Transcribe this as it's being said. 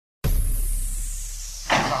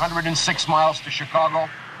106 miles to Chicago.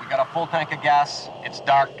 We got a full tank of gas. It's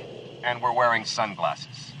dark, and we're wearing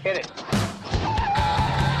sunglasses. Hit it.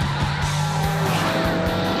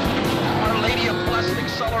 Our Lady of Blessed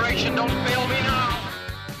Acceleration, don't fail me now.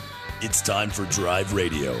 It's time for Drive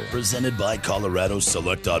Radio, presented by Colorado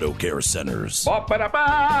Select Auto Care Centers.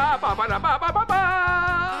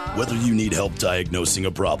 Whether you need help diagnosing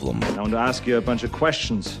a problem, I want to ask you a bunch of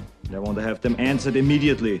questions. I want to have them answered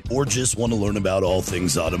immediately. Or just want to learn about all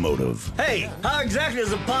things automotive. Hey, how exactly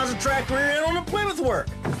does a Positrack rear end on a Plymouth work?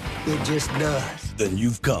 It just does. Then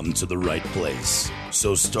you've come to the right place.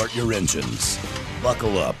 So start your engines,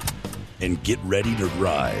 buckle up, and get ready to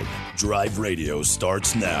ride. Drive Radio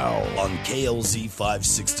starts now on KLZ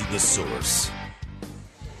 560 The Source.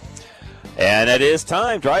 And it is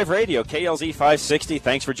time. Drive Radio, KLZ 560.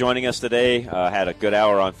 Thanks for joining us today. Had a good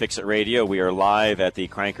hour on Fix It Radio. We are live at the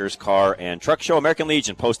Crankers Car and Truck Show, American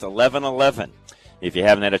Legion, post 1111. If you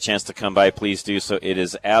haven't had a chance to come by, please do so. It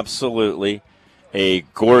is absolutely a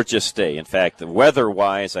gorgeous day. In fact,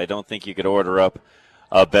 weather-wise, I don't think you could order up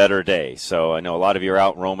a better day. So I know a lot of you are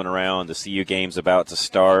out roaming around. The CU game's about to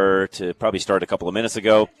start. It probably started a couple of minutes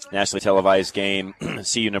ago. Nationally televised game.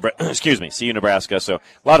 CU Nebraska. So a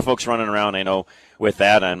lot of folks running around. I know with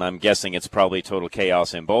that, I'm guessing it's probably total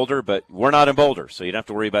chaos in Boulder, but we're not in Boulder, so you don't have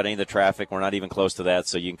to worry about any of the traffic. We're not even close to that,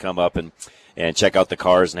 so you can come up and check out the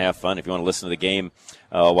cars and have fun. If you want to listen to the game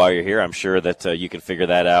while you're here, I'm sure that you can figure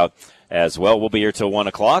that out as well. We'll be here till 1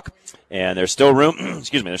 o'clock, and there's still room.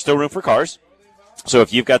 There's still room for cars. So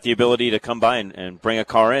if you've got the ability to come by and bring a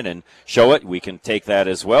car in and show it, we can take that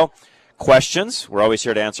as well. Questions, we're always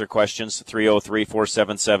here to answer questions,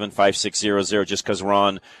 303-477-5600. Just because we're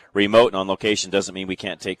on remote and on location doesn't mean we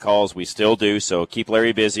can't take calls. We still do, so keep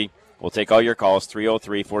Larry busy. We'll take all your calls,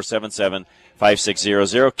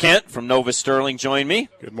 303-477-5600. Kent from Nova Sterling joined me.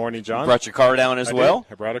 Good morning, John. You brought your car down as well?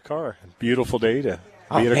 I brought a car. Beautiful day to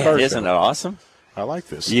be at a car show. Isn't it awesome? I like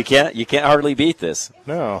this. You can't hardly beat this.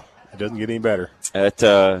 No. It doesn't get any better. There's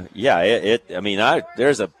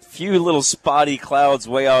a few little spotty clouds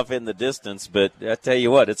way off in the distance, but I tell you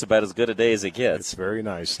what, it's about as good a day as it gets. It's very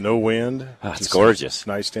nice. No wind. It's gorgeous.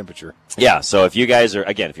 Nice temperature. Yeah, so if you guys are,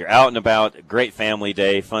 again, if you're out and about, great family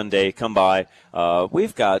day, fun day, come by.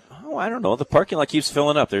 We've got, the parking lot keeps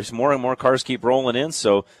filling up. There's more and more cars keep rolling in,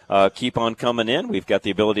 so keep on coming in. We've got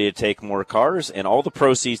the ability to take more cars, and all the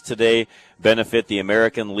proceeds today benefit the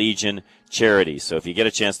American Legion charity. So if you get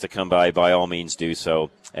a chance to come by all means do so.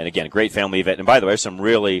 And again, great family event. And by the way, there's some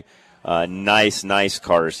really nice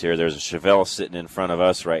cars here. There's a Chevelle sitting in front of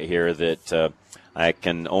us right here that I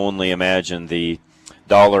can only imagine the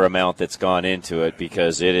dollar amount that's gone into it,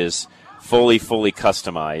 because it is fully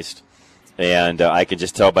customized. And I can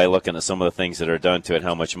just tell by looking at some of the things that are done to it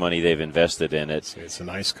how much money they've invested in it. It's a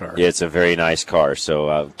nice car. It's a very nice car.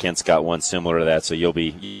 So Kent's got one similar to that. So you'll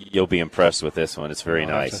be impressed with this one. It's very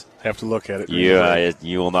nice. Have to look at it.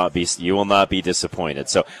 You will not be disappointed.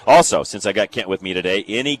 So also, since I got Kent with me today,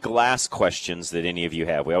 any glass questions that any of you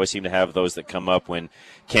have, we always seem to have those that come up when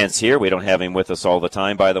Kent's here. We don't have him with us all the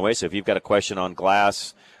time, by the way. So if you've got a question on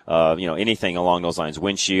glass, anything along those lines,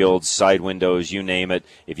 windshields, side windows, you name it.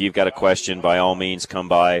 If you've got a question, by all means, come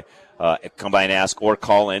by and ask, or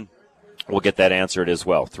call in. We'll get that answered as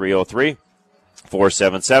well.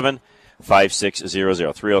 303-477-5600.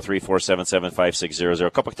 303-477-5600.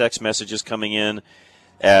 A couple of text messages coming in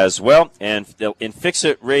as well. And in Fix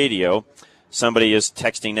It Radio, somebody is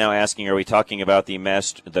texting now asking, are we talking about the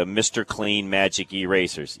Mr. Clean Magic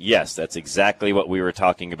Erasers? Yes, that's exactly what we were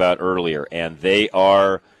talking about earlier. And they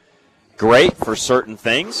are great for certain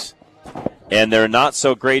things, and they're not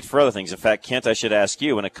so great for other things. In fact, Kent, I should ask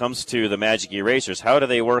you, when it comes to the Magic Erasers, how do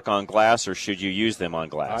they work on glass, or should you use them on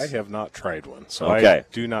glass? I have not tried one, so okay. I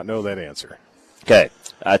do not know that answer. Okay.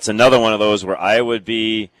 That's another one of those where I would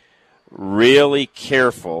be really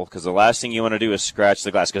careful, because the last thing you want to do is scratch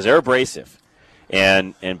the glass, because they're abrasive.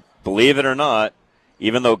 And believe it or not,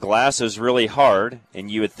 even though glass is really hard,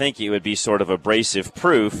 and you would think it would be sort of abrasive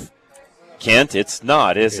proof, Kent, it's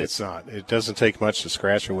not, is it? It's not. It doesn't take much to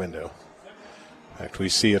scratch a window. In fact, we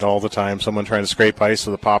see it all the time. Someone trying to scrape ice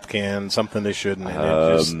with a pop can, something they shouldn't, and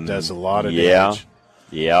it just does a lot of damage.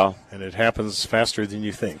 Yeah. And it happens faster than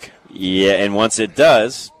you think. Yeah, and once it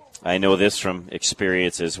does, I know this from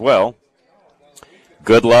experience as well,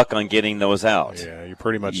 good luck on getting those out. Yeah, you're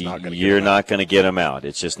pretty much not going to get them out. You're not going to get them out.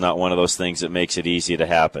 It's just not one of those things that makes it easy to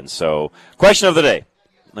happen. So, question of the day.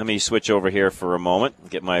 Let me switch over here for a moment,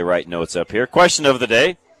 get my right notes up here. Question of the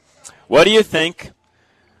day. What do you think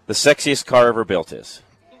the sexiest car ever built is?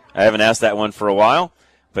 I haven't asked that one for a while,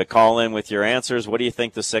 But call in with your answers. What do you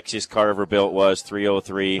think the sexiest car ever built was?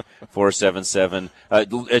 303-477.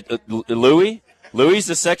 Louis? Louis,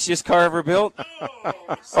 the sexiest car ever built?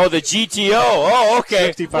 Oh, the GTO. Oh,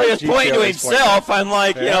 okay. He was pointing to himself. I'm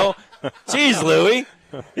like, geez, Louis.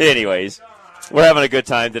 Anyways, we're having a good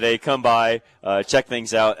time today. Come by, check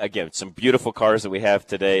things out. Again, some beautiful cars that we have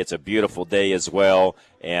today. It's a beautiful day as well.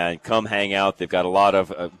 And come hang out. They've got a lot of,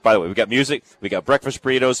 by the way, we've got music. We got breakfast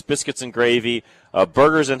burritos, biscuits and gravy,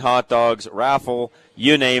 burgers and hot dogs, raffle,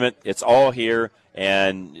 you name it. It's all here.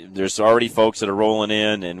 And there's already folks that are rolling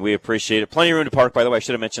in, and we appreciate it. Plenty of room to park, by the way. I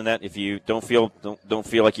should have mentioned that. If you don't feel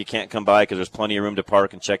like you can't come by, because there's plenty of room to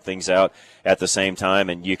park and check things out at the same time,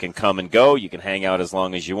 and you can come and go. You can hang out as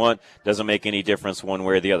long as you want. Doesn't make any difference one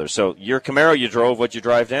way or the other. So your Camaro you drove, what'd you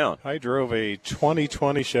drive down? I drove a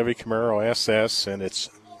 2020 Chevy Camaro SS, and its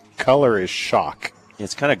color is shock.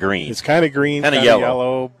 It's kind of green. It's kind of green, kind of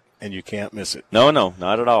yellow, and you can't miss it. No,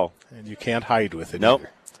 not at all. And you can't hide with it Nope.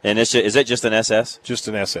 either. And is it just an SS? Just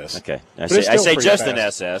an SS. Okay. I say just an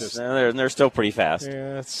SS. They're still pretty fast.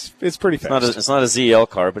 Yeah, it's pretty fast. It's not a ZL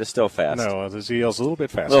car, but it's still fast. No, the ZL's a little bit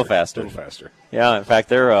faster. A little faster. Yeah, in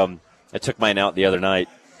fact, I took mine out the other night,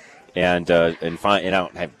 and I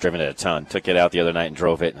have driven it a ton. Took it out the other night and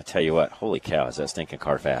drove it, and I tell you what, holy cow, is that stinking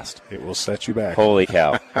car fast. It will set you back. Holy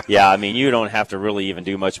cow. Yeah, I mean, you don't have to really even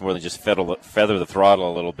do much more than just feather the throttle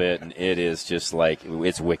a little bit, and it is just like,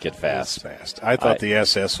 it's wicked fast. It's fast. I thought the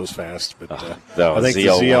SS was fast, but I think ZL1, the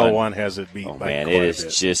ZL1 has it beat by man, quite it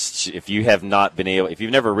is just, if you have not been able, if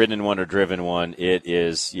you've never ridden one or driven one, it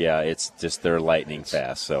is, it's just, they're lightning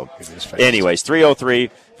fast. So, anyways,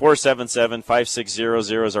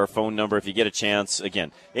 303-477-5600 is our phone number if you get a chance.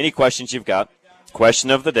 Again, any questions you've got,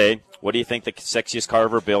 question of the day, what do you think the sexiest car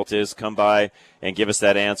ever built is? Come by and give us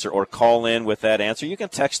that answer, or call in with that answer. You can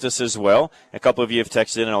text us as well. A couple of you have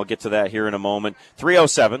texted in, and I'll get to that here in a moment.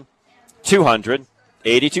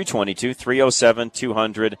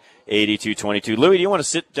 307-200-8222, 307-200-8222. Louis, do you want to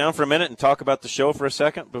sit down for a minute and talk about the show for a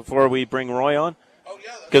second before we bring Roy on?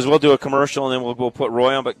 Because we'll do a commercial, and then we'll put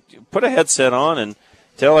Roy on. But put a headset on and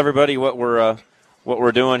tell everybody what we're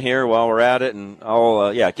doing here while we're at it, and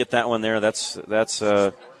I'll get that one there. That's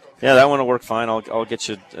that one will work fine. I'll get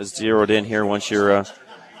you zeroed in here once you're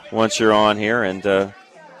on here, and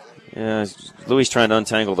Louis trying to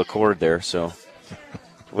untangle the cord there, so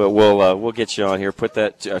we'll get you on here. Put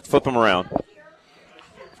that flip them around.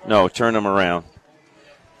 No, turn them around.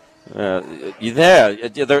 Louis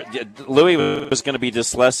was going to be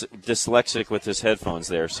dyslexic with his headphones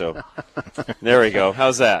there, so there we go.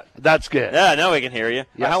 How's that? That's good. Yeah, now we can hear you.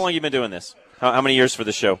 Yes. How long have you been doing this? How many years for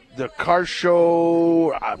the show? The car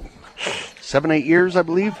show, 7-8 years, I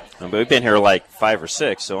believe. We've been here like 5 or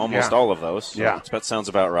 6, so almost all of those. So that sounds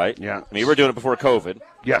about right. Yeah. I mean, we were doing it before COVID.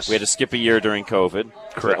 Yes. We had to skip a year during COVID.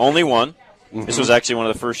 Correct. So only one. Mm-hmm. This was actually one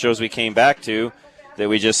of the first shows we came back to that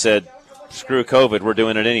we just said, screw COVID, we're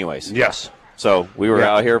doing it anyways. Yes. So we were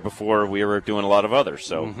out here before we were doing a lot of others.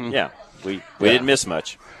 So, we didn't miss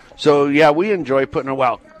much. So, we enjoy putting it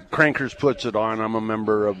out. Crankers puts it on. I'm a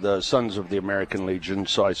member of the Sons of the American Legion,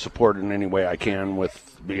 so I support in any way I can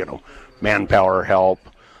with, manpower help.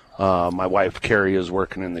 My wife, Carrie, is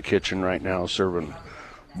working in the kitchen right now serving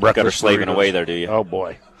breakfast. Got her slaving away there, do you? Oh,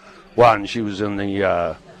 boy. Well, and she was in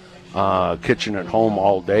the kitchen at home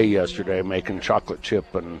all day yesterday making chocolate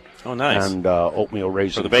chip and oatmeal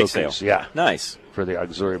raisin for the bake cookies. sale. Yeah, nice for the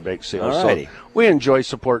auxiliary bake sale. Alrighty. So we enjoy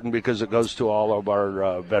supporting because it goes to all of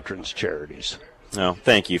our veterans charities. No,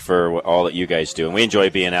 thank you for all that you guys do, and we enjoy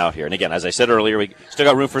being out here. And again, as I said earlier, we still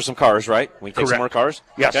got room for some cars, right? We can take some more cars.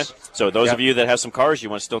 Yes. Okay? So those of you that have some cars, you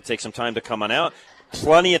want to still take some time to come on out.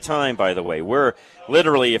 Plenty of time, by the way. We're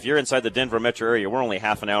literally, if you're inside the Denver metro area, we're only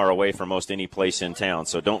half an hour away from most any place in town.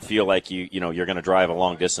 So don't feel like you're going to drive a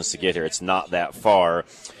long distance to get here. It's not that far.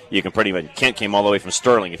 You can pretty much. Kent came all the way from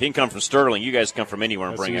Sterling. If he can come from Sterling, you guys come from anywhere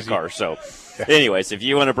and bring a car. So, anyways, if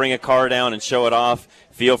you want to bring a car down and show it off,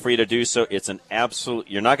 feel free to do so. It's an absolute.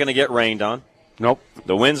 You're not going to get rained on. Nope.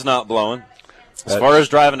 The wind's not blowing. As far as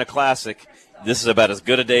driving a classic, this is about as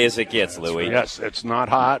good a day as it gets, Louis. Yes, it's not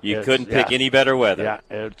hot. You couldn't pick any better weather. Yeah,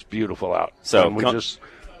 it's beautiful out. So and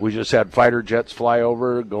we just had fighter jets fly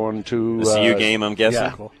over going to the CU game, I'm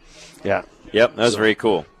guessing. Yeah. Yep, that was very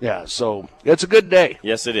cool. Yeah, so it's a good day.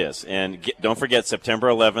 Yes, it is. And don't forget, September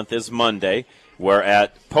 11th is Monday. We're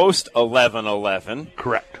at post 11/11.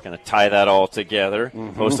 Correct. Going to tie that all together.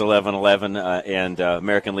 Post 11/11 and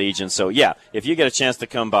American Legion. So, if you get a chance to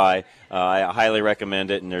come by, I highly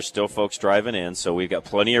recommend it, and there's still folks driving in, so we've got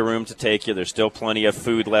plenty of room to take you. There's still plenty of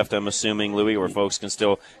food left, I'm assuming, Louis, where folks can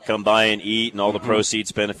still come by and eat, and all the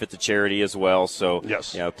proceeds benefit the charity as well. So,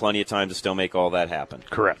 yes, plenty of time to still make all that happen.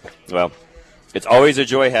 Correct. Well, it's always a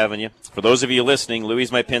joy having you. For those of you listening, Louis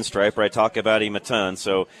is my pinstriper. I talk about him a ton,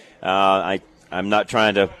 so I'm not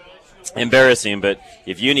trying to embarrass him, but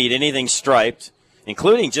if you need anything striped,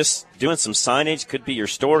 including just doing some signage, could be your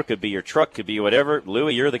store, could be your truck, could be whatever,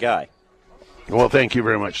 Louis, you're the guy. Well, thank you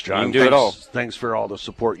very much, John. You can do it all. Thanks for all the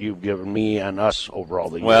support you've given me and us over all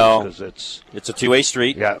the years. Well, 'cause it's a two-way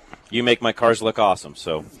street. Yeah. You make my cars look awesome,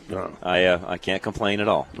 so I can't complain at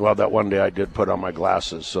all. Well, that one day I did put on my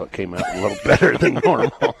glasses, so it came out a little better than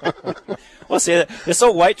normal. Well, see, this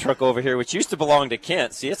old white truck over here, which used to belong to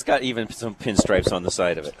Kent, see, it's got even some pinstripes on the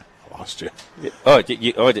side of it. Lost you.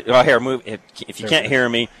 Here, move. If you can't hear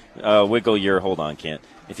me, wiggle your. Hold on, Kent.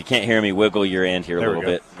 If you can't hear me, wiggle your end here a little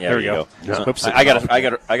bit. Yeah, there you go. Yeah. So I got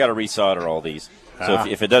to resolder all these. So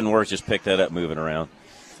if it doesn't work, just pick that up, move it around,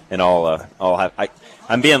 and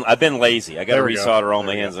I've been lazy. I got to resolder all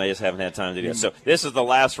my ends, and I just haven't had time to do it. So this is the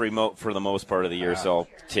last remote for the most part of the year, so I'll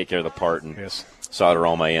take care of the part and solder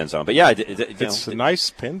all all my ends on. But yeah, it's a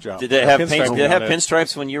nice pin job. Did it have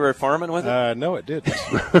pinstripes when you were farming with it? No, it didn't.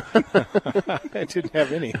 It didn't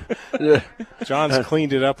have any. John's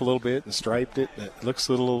cleaned it up a little bit and striped it. And it looks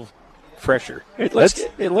a little fresher. It looks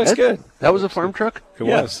good. That was a farm truck? It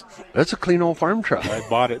was. That's a clean old farm truck. I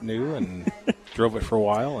bought it new and drove it for a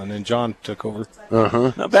while, and then John took over.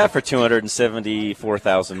 Not bad for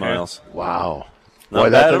 274,000 miles. Yeah. Wow. Not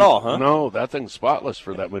bad at all, huh? No, that thing's spotless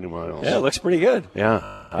for that many miles. Yeah, it looks pretty good.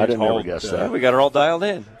 Yeah, I didn't ever guess that. We got it all dialed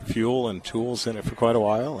in. Fuel and tools in it for quite a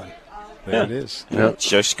while, and there it is. Yeah. It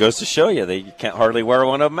just goes to show you that you can't hardly wear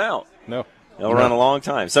one of them out. No. They'll run a long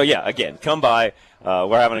time. So, yeah, again, come by.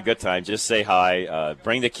 We're having a good time. Just say hi.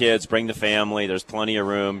 Bring the kids. Bring the family. There's plenty of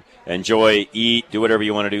room. Enjoy, eat, do whatever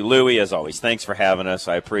you want to do. Louis, as always, thanks for having us.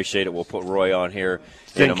 I appreciate it. We'll put Roy on here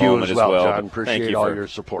in a moment as well. John. Appreciate Thank you all for your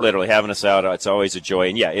support. literally having us out. It's always a joy.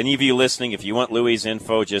 And, yeah, any of you listening, if you want Louis'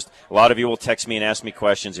 info, a lot of you will text me and ask me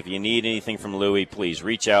questions. If you need anything from Louis, please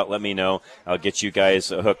reach out. Let me know. I'll get you guys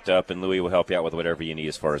hooked up, and Louis will help you out with whatever you need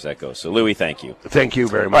as far as that goes. So, Louis, thank you. Thank you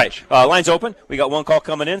very much. All right, line's open. We got one call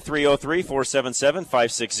coming in,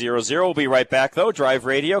 303-477-5600. We'll be right back, though. Drive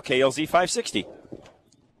Radio, KLZ 560.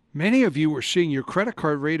 Many of you are seeing your credit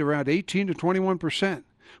card rate around 18 to 21%.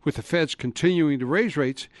 With the feds continuing to raise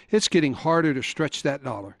rates, it's getting harder to stretch that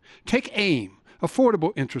dollar. Take AIM,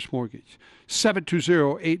 Affordable Interest Mortgage,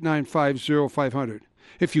 720-895-0500.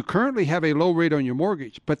 If you currently have a low rate on your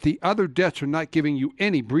mortgage, but the other debts are not giving you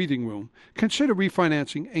any breathing room, consider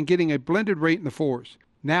refinancing and getting a blended rate in the fours.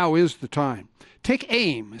 Now is the time. Take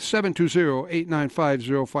AIM,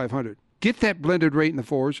 720-895-0500. Get that blended rate in the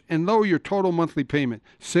fours and lower your total monthly payment,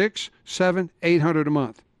 $600, $700, $800 a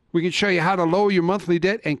month. We can show you how to lower your monthly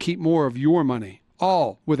debt and keep more of your money,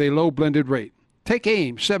 all with a low blended rate. Take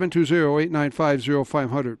AIM,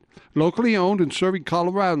 720-895-0500. Locally owned and serving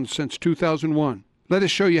Coloradans since 2001. Let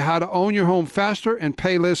us show you how to own your home faster and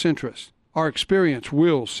pay less interest. Our experience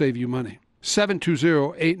will save you money.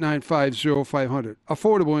 720-895-0500.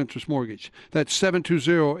 Affordable Interest Mortgage. That's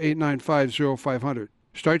 720-895-0500.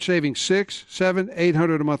 Start saving $600, $700,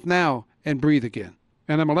 $800 a month now and breathe again.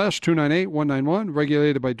 NMLS 298191,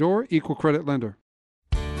 regulated by DOR, equal credit lender.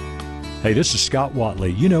 Hey, this is Scott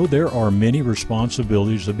Watley. You know, there are many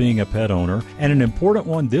responsibilities of being a pet owner, and an important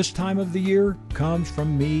one this time of the year comes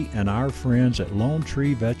from me and our friends at Lone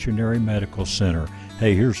Tree Veterinary Medical Center.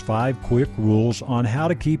 Hey, here's 5 quick rules on how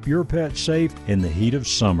to keep your pet safe in the heat of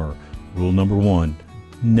summer. Rule number 1.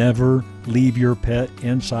 Never leave your pet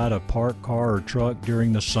inside a parked car or truck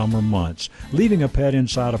during the summer months. Leaving a pet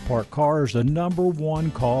inside a parked car is the number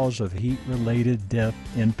 1 cause of heat-related death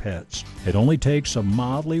in pets. It only takes a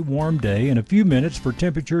mildly warm day and a few minutes for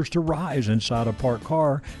temperatures to rise inside a parked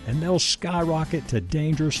car, and they'll skyrocket to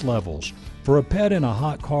dangerous levels. For a pet in a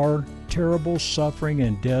hot car, terrible suffering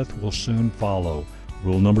and death will soon follow.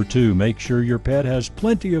 Rule number 2, make sure your pet has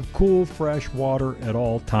plenty of cool, fresh water at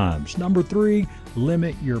all times. Number 3,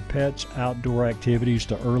 limit your pet's outdoor activities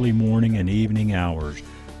to early morning and evening hours.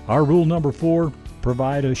 Our rule number 4,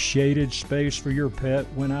 provide a shaded space for your pet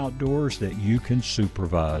when outdoors that you can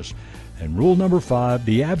supervise. And rule number 5,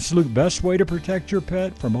 the absolute best way to protect your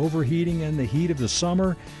pet from overheating in the heat of the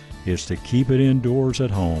summer is to keep it indoors at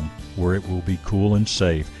home where it will be cool and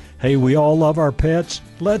safe. Hey, we all love our pets.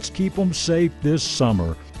 Let's keep them safe this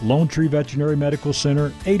summer. Lone Tree Veterinary Medical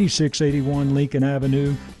Center, 8681 Lincoln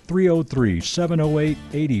Avenue,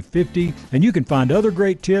 303-708-8050. And you can find other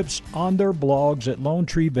great tips on their blogs at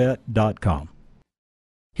LoneTreeVet.com.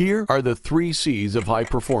 Here are the 3 C's of high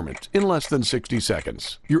performance in less than 60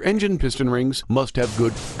 seconds. Your engine piston rings must have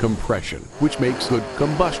good compression, which makes good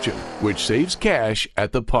combustion, which saves cash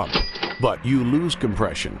at the pump. But you lose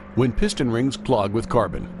compression when piston rings clog with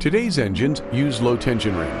carbon. Today's engines use low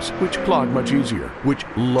tension rings, which clog much easier, which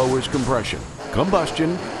lowers compression,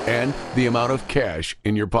 combustion, and the amount of cash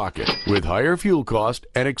in your pocket, with higher fuel cost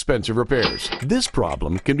and expensive repairs. This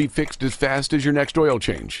problem can be fixed as fast as your next oil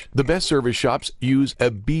change. The best service shops use a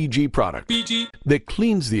BG product that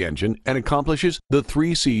cleans the engine and accomplishes the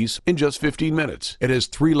 3 C's in just 15 minutes. It has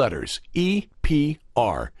 3 letters,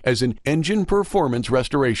 EPR, as in Engine Performance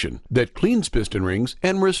Restoration, that cleans piston rings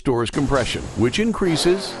and restores compression, which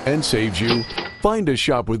increases and saves you. Find a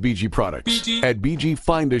shop with BG products at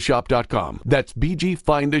bgfindashop.com. That's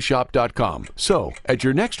bgfindashop.com. So, at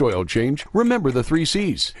your next oil change, remember the 3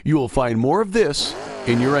 C's. You will find more of this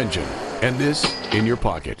in your engine and this in your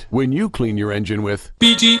pocket when you clean your engine with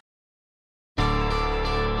BG.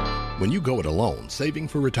 When you go it alone, saving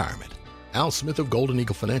for retirement, Al Smith of Golden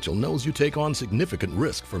Eagle Financial knows you take on significant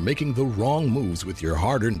risk for making the wrong moves with your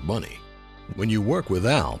hard-earned money. When you work with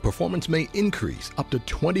Al, performance may increase up to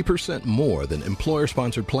 20% more than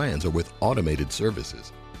employer-sponsored plans or with automated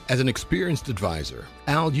services. As an experienced advisor,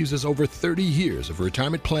 Al uses over 30 years of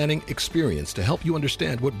retirement planning experience to help you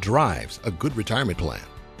understand what drives a good retirement plan.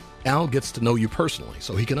 Al gets to know you personally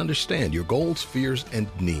so he can understand your goals, fears, and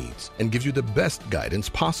needs, and gives you the best guidance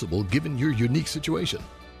possible given your unique situation.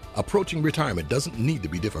 Approaching retirement doesn't need to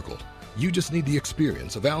be difficult. You just need the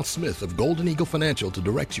experience of Al Smith of Golden Eagle Financial to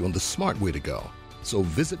direct you on the smart way to go. So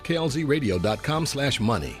visit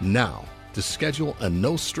klzradio.com/money now to schedule a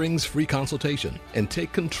no-strings free consultation and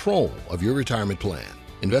take control of your retirement plan.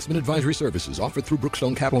 Investment advisory services offered through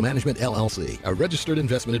Brookstone Capital Management, LLC, a registered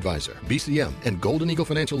investment advisor. BCM and Golden Eagle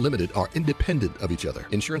Financial Limited are independent of each other.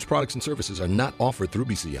 Insurance products and services are not offered through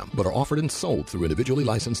BCM, but are offered and sold through individually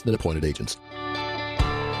licensed and appointed agents.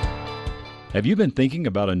 Have you been thinking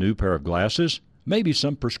about a new pair of glasses? Maybe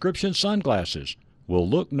some prescription sunglasses? Well,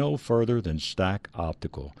 look no further than Stack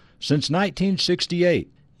Optical. Since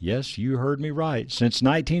 1968, yes, you heard me right. Since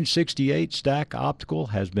 1968, Stack Optical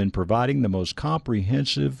has been providing the most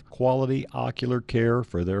comprehensive quality ocular care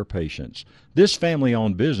for their patients. This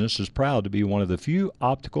family-owned business is proud to be one of the few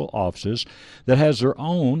optical offices that has their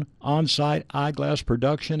own on-site eyeglass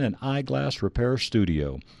production and eyeglass repair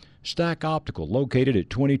studio. Stack Optical, located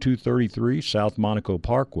at 2233 South Monaco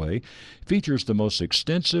Parkway, features the most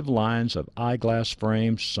extensive lines of eyeglass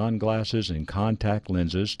frames, sunglasses, and contact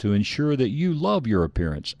lenses to ensure that you love your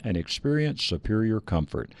appearance and experience superior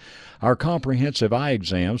comfort. Our comprehensive eye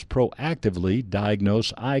exams proactively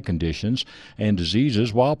diagnose eye conditions and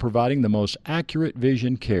diseases while providing the most accurate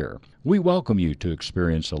vision care. We welcome you to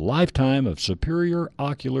experience a lifetime of superior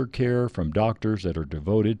ocular care from doctors that are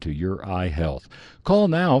devoted to your eye health. Call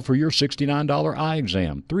now for your $69 eye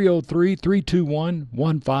exam,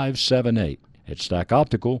 303-321-1578. At Stack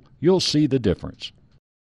Optical, you'll see the difference.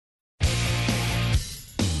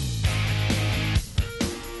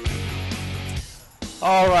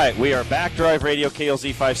 All right, we are back. Drive Radio,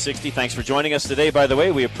 KLZ 560. Thanks for joining us today, by the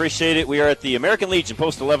way. We appreciate it. We are at the American Legion,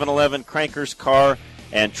 Post 1111, Crankers Car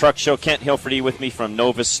and Truck Show. Kent Hilferty with me from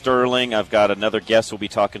Nova Sterling. I've got another guest we'll be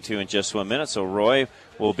talking to in just 1 minute, so Roy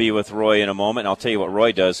will be with Roy in a moment. I'll tell you what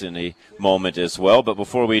Roy does in a moment as well. But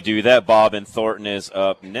before we do that, Bob in Thornton is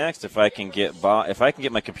up next. If I can get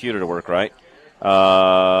my computer to work right.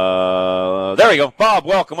 There we go. Bob,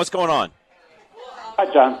 welcome. What's going on?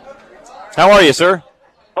 Hi, John. How are you, sir?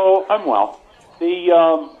 Oh, I'm well.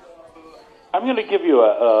 I'm going to give you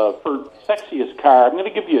for sexiest car, I'm going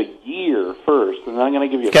to give you a year first, and then I'm going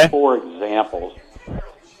to give you 4 examples.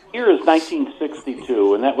 Year is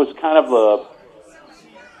 1962, and that was kind of the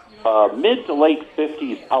mid to late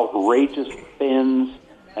 50s outrageous fins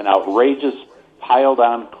and outrageous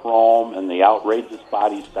piled-on chrome and the outrageous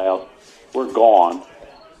body styles were gone.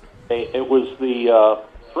 It was the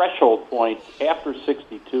threshold point after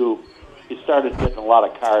 62. You started getting a lot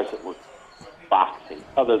of cars that were boxy,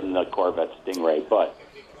 other than the Corvette Stingray. But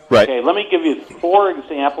right. Okay, let me give you 4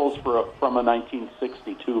 examples from a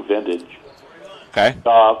 1962 vintage. Okay.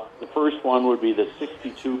 The first one would be the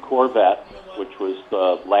 62 Corvette, which was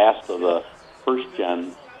the last of the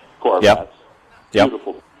first-gen Corvettes. Yep.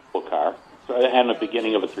 Beautiful car. And the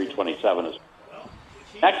beginning of a 327.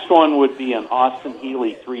 Next one would be an Austin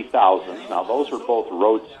Healey 3000. Now, those are both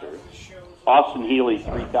roadsters. Austin Healey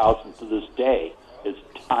 3000 to this day is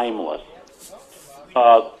timeless.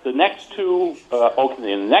 The next two,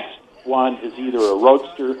 the next one is either a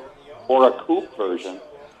roadster or a coupe version,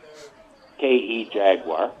 KE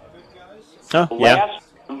Jaguar.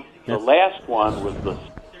 The last one was the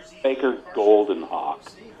Baker Golden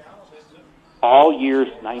Hawk. All years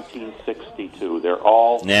 1962. They're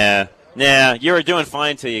all... Nah, you were doing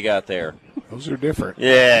fine till you got there. Those are different.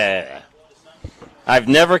 Yeah. I've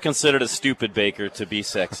never considered a Studebaker to be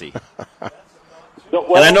sexy.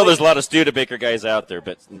 And I know there's a lot of Studebaker guys out there,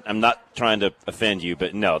 but I'm not trying to offend you,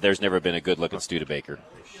 but no, there's never been a good-looking Studebaker.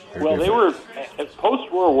 Well, they were,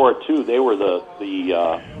 post-World War II, they were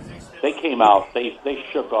they came out, they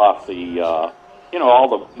shook off all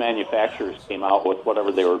the manufacturers came out with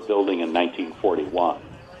whatever they were building in 1941.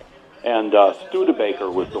 And Studebaker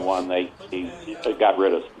was the one they got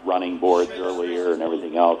rid of running boards earlier and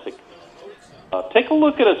everything else. Take a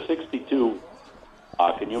look at a 62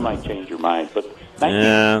 and you might change your mind. But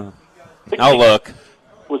I'll look.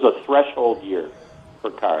 Was a threshold year for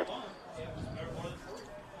cars.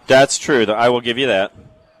 That's true. I will give you that.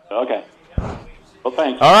 Okay. Well,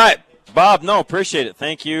 thanks. All right. Bob, appreciate it.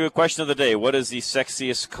 Thank you. Question of the day. What is the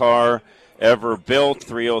sexiest car ever built?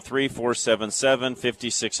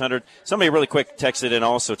 303-477-5600. Somebody really quick texted in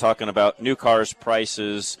also talking about new cars,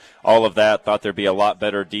 prices, all of that. Thought there'd be a lot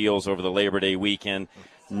better deals over the Labor Day weekend.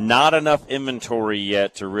 Not enough inventory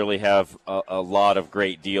yet to really have a lot of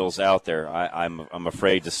great deals out there, I'm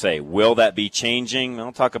afraid to say. Will that be changing?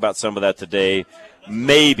 I'll talk about some of that today.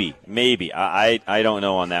 Maybe. I don't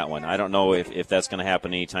know on that one. I don't know if that's going to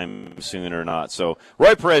happen anytime soon or not. So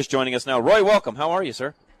Roy Perez joining us now. Roy, welcome. How are you,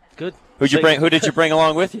 sir? Good. Who did you bring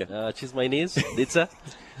along with you? She's my niece, Litza.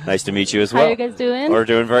 Nice to meet you as well. How are you guys doing? We're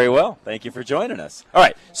doing very well. Thank you for joining us. All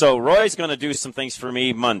right, so Roy's going to do some things for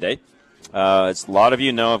me Monday. As a lot of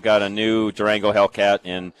you know, I've got a new Durango Hellcat,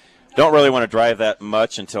 and don't really want to drive that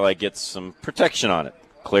much until I get some protection on it.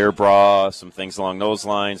 Clear bra, some things along those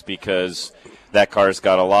lines, because that car's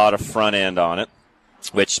got a lot of front end on it,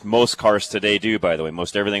 which most cars today do, by the way.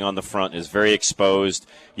 Most everything on the front is very exposed.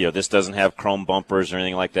 This doesn't have chrome bumpers or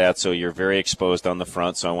anything like that, so you're very exposed on the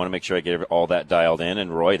front, so I want to make sure I get all that dialed in,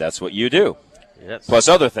 and Roy, that's what you do. Yes. Plus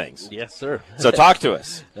other things. Yes, sir. So talk to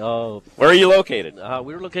us. Where are you located?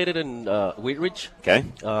 We're located in Wheat Ridge. Okay.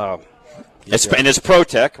 And it's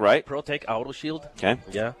ProTech, right? ProTech Auto Shield. Okay.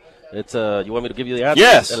 Yeah. It's you want me to give you the address?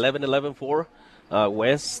 Yes. 11114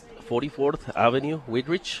 West 44th Avenue, Wheat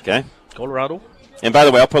Ridge. Okay. Colorado. And by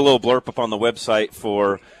the way, I'll put a little blurb up on the website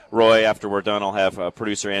for Roy. After we're done, I'll have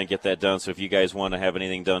producer Ann get that done. So if you guys want to have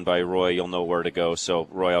anything done by Roy, you'll know where to go. So,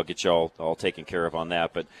 Roy, I'll get you all taken care of on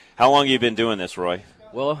that. But how long have you been doing this, Roy?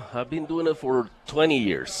 Well, I've been doing it for 20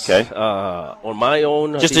 years. Okay. On my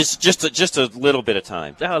own. Just a little bit of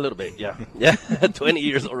time. Yeah, a little bit, yeah. Yeah, 20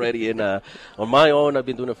 years already. And on my own, I've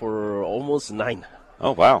been doing it for almost 9.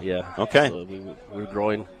 Oh, wow. Yeah. Okay. So we're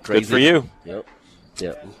growing crazy. Good for you. Yep.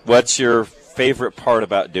 Yeah. What's your favorite part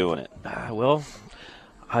about doing it? Well,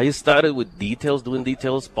 I started with doing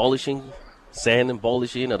details, polishing, sand and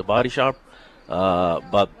polishing at the body shop.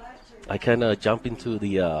 But I kind of jump into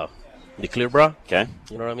the clear bra. Okay.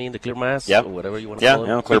 You know what I mean? The clear mask. Yep. Or whatever you want to call it.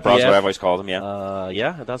 Yeah, clear bra is what I've always called them, yeah.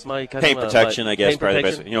 Yeah, that's my kind paint of protection, I guess, paint probably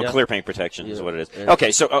protection. the best. Clear paint protection is what it is. Yeah.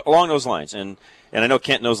 Okay, so along those lines, and I know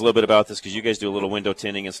Kent knows a little bit about this because you guys do a little window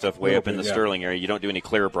tinting and stuff way up in the Sterling area. You don't do any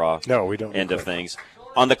clear bra. No, we don't. End of things.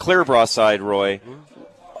 On the clear bra side, Roy,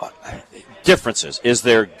 differences. Is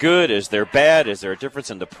there good? Is there bad? Is there a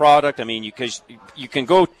difference in the product? I mean, because you can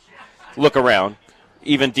go look around.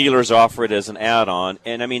 Even dealers offer it as an add-on,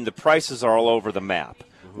 and I mean the prices are all over the map.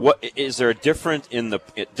 What is there a difference in the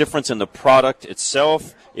product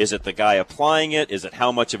itself? Is it the guy applying it? Is it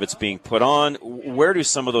how much of it's being put on? Where do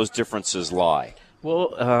some of those differences lie?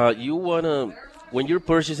 Well, you wanna when you're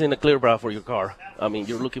purchasing a clear bra for your car. I mean,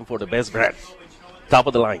 you're looking for the best brand, top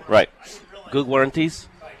of the line. Right. Good warranties.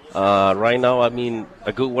 Right now, I mean,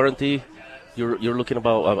 a good warranty, you're looking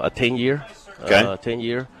about a 10-year. Okay.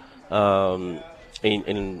 10-year.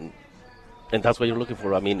 And that's what you're looking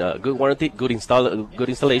for. I mean, good warranty, good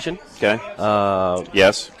installation. Okay.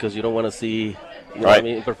 Yes. Because you don't want to see, right. What I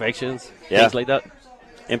mean, imperfections, things like that.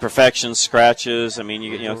 Imperfections, scratches. I mean,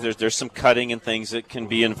 you know, there's some cutting and things that can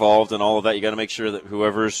be involved in all of that. You got to make sure that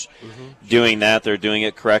whoever's doing that, they're doing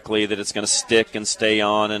it correctly, that it's going to stick and stay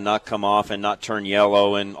on and not come off and not turn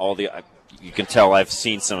yellow and all the. You can tell I've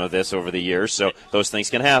seen some of this over the years, so those things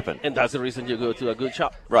can happen. And that's the reason you go to a good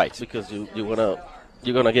shop, right? Because you're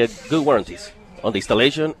gonna get good warranties on the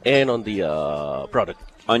installation and on the product.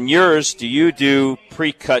 On yours, do you do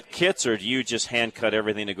pre-cut kits or do you just hand cut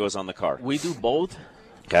everything that goes on the car? We do both.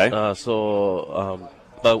 Okay.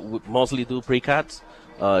 But we mostly do pre-cuts,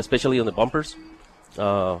 especially on the bumpers,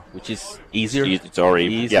 which is easier. It's already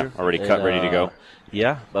easier. already cut, ready to go.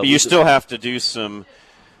 Yeah, but you still have to do some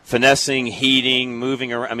finessing, heating,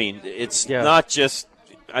 moving around. I mean, it's not just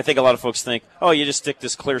I think a lot of folks think, oh, you just stick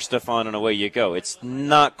this clear stuff on and away you go. It's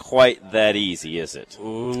not quite that easy, is it?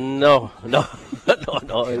 No. no. A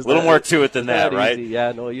little more to it than that, right? Easy.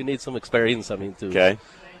 Yeah, no, you need some experience, to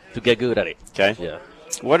get good at it. Okay. Yeah.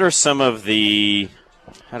 What are some of the,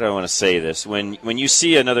 how do I want to say this? When you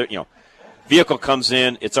see another, vehicle comes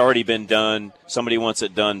in, it's already been done, somebody wants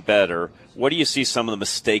it done better. What do you see some of the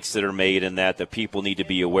mistakes that are made in that people need to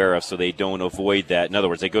be aware of so they don't avoid that? In other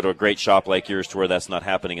words, they go to a great shop like yours to where that's not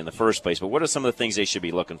happening in the first place. But what are some of the things they should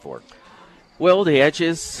be looking for? Well, the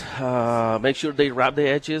edges, make sure they wrap the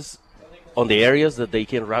edges on the areas that they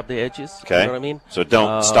can wrap the edges. Okay. You know what I mean? So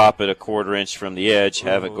don't stop at a 1/4 inch from the edge,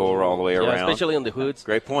 have it go all the way around. Especially on the hoods.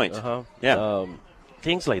 Great point. Yeah.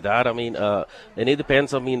 Things like that. I mean, and it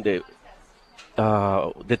depends,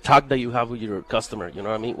 the talk that you have with your customer, you know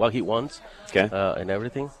what I mean, what he wants, and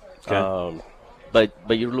everything. Okay.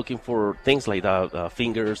 But you're looking for things like that,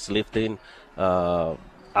 fingers lifting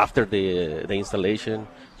after the installation.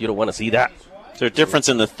 You don't want to see that. Is there a difference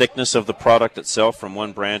in the thickness of the product itself from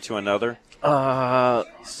one brand to another? Or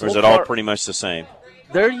is it all pretty much the same?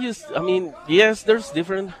 Yes, there's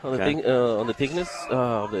different on the thickness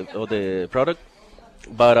of the product.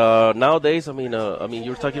 But nowadays,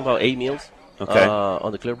 you're talking about 8 mils. Okay.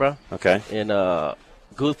 On the clear bra. Okay. And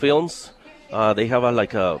good films, they have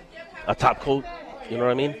a top coat. You know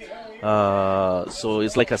what I mean? So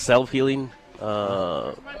it's like a self-healing.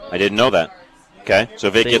 I didn't know that. Okay. So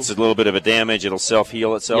if it gets a little bit of a damage, it'll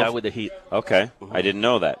self-heal itself? Yeah, with the heat. Okay. Mm-hmm. I didn't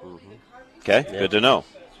know that. Mm-hmm. Okay. Yeah. Good to know.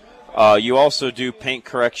 You also do paint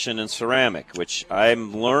correction in ceramic, which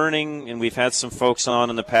I'm learning, and we've had some folks on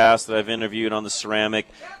in the past that I've interviewed on the ceramic.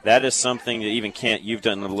 That is something that even Kent, you've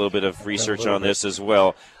done a little bit of research on this as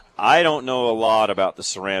well. I don't know a lot about the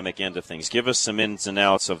ceramic end of things. Give us some ins and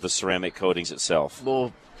outs of the ceramic coatings itself.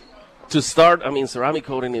 Well, to start, ceramic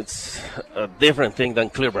coating, it's a different thing than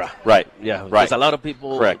clear bra. Right. Yeah. Right. Because a lot of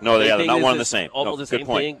people. Correct. No, they're not one and the same. Almost the same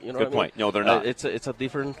thing. You know good point. No, they're not. It's a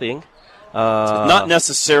different thing. Not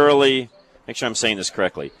necessarily, make sure I'm saying this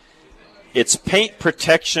correctly. It's paint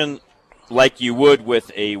protection like you would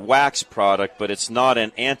with a wax product, but it's not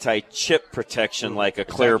an anti-chip protection like a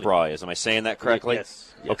clear bra is. Am I saying that correctly?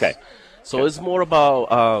 Yes. Okay. So it's more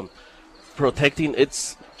about protecting.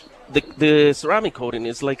 It's the ceramic coating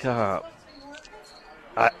is like a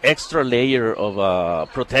extra layer of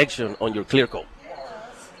protection on your clear coat.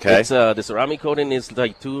 Okay. It's, the ceramic coating is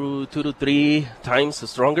like 2 to 3 times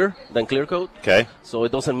stronger than clear coat. Okay. So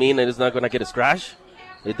it doesn't mean that it's not going to get a scratch.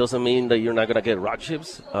 It doesn't mean that you're not going to get rock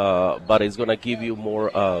chips, but it's going to give you more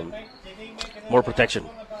protection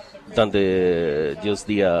than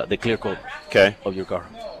the clear coat of your car.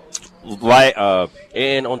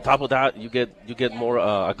 And on top of that, you get more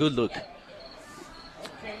a good look.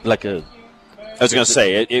 Like a. I was going to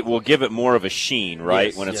say it will give it more of a sheen, right?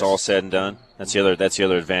 Yes, when it's all said and done. That's the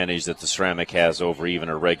other advantage that the ceramic has over even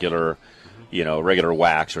a regular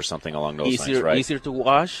wax or something along those lines, right? Easier to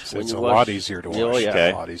wash. So it's a lot easier to wash. Oh, yeah.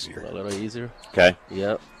 Okay. A lot easier. A little easier. Okay.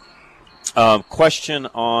 Yeah. Question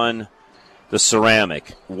on the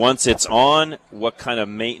ceramic. Once it's on, what kind of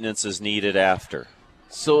maintenance is needed after?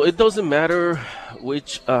 So it doesn't matter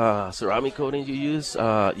which ceramic coating you use.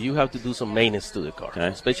 You have to do some maintenance to the car,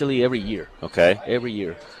 especially every year. Okay. Every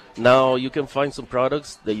year. Now, you can find some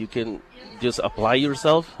products that you can just apply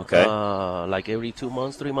yourself. Okay. Like every 2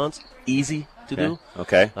 months, 3 months. Easy to do.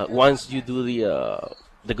 Okay. Once you do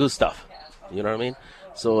the good stuff. You know what I mean?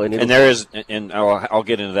 So and there is, and I'll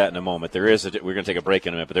get into that in a moment. We're going to take a break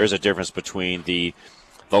in a minute, but there is a difference between the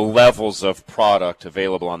levels of product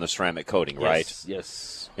available on the ceramic coating, right?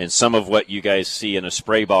 Yes. And some of what you guys see in a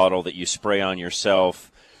spray bottle that you spray on yourself.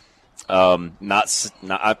 I'm not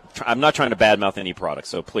trying to badmouth any product,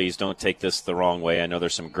 so please don't take this the wrong way. I know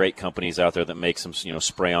there's some great companies out there that make some,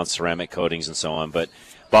 spray on ceramic coatings and so on, but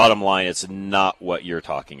bottom line, it's not what you're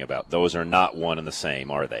talking about. Those are not one and the same,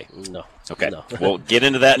 are they? No. Okay. No. We'll get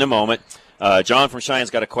into that in a moment. John from Cheyenne's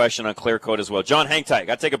got a question on clear coat as well. John, hang tight.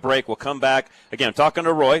 Got to take a break. We'll come back. Again, I'm talking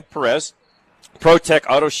to Roy Perez, ProTech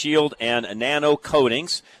Auto Shield and Nano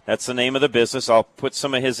Coatings. That's the name of the business. I'll put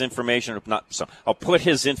some of his information, I'll put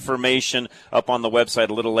his information up on the website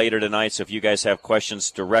a little later tonight. So if you guys have questions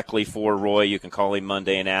directly for Roy, you can call him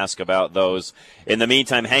Monday and ask about those. In the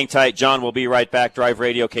meantime, hang tight. John will be right back. Drive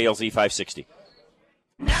Radio, KLZ 560.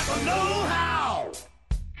 Never know how.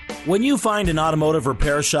 When you find an automotive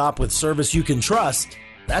repair shop with service you can trust,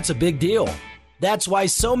 that's a big deal. That's why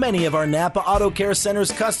so many of our Napa Auto Care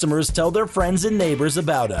Center's customers tell their friends and neighbors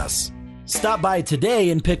about us. Stop by today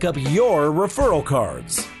and pick up your referral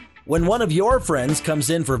cards. When one of your friends comes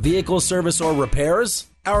in for vehicle service or repairs,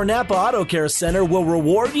 our Napa Auto Care Center will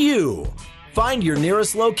reward you. Find your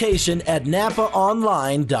nearest location at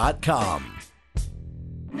NapaOnline.com.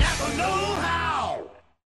 Napa know-how.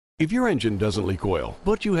 If your engine doesn't leak oil,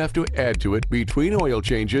 but you have to add to it between oil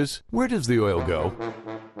changes, where does the oil go?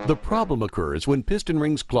 The problem occurs when piston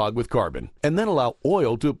rings clog with carbon and then allow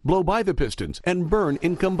oil to blow by the pistons and burn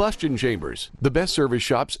in combustion chambers. The best service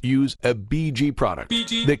shops use a BG product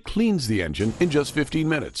that cleans the engine in just 15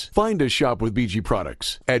 minutes. Find a shop with BG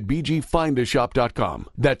products at bgfindashop.com.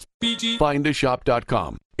 That's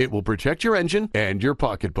bgfindashop.com. It will protect your engine and your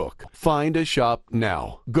pocketbook. Find a shop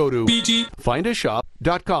now. Go to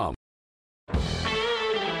bgfindashop.com.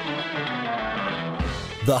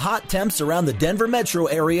 The hot temps around the Denver metro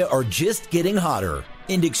area are just getting hotter,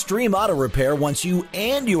 and Extreme Auto Repair wants you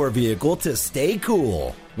and your vehicle to stay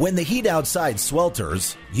cool. When the heat outside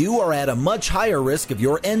swelters, you are at a much higher risk of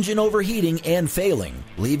your engine overheating and failing,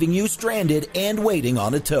 leaving you stranded and waiting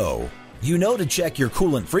on a tow. You know to check your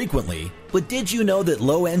coolant frequently, but did you know that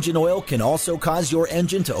low engine oil can also cause your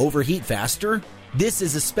engine to overheat faster? This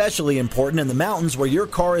is especially important in the mountains where your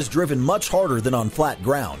car is driven much harder than on flat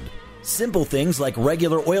ground. Simple things like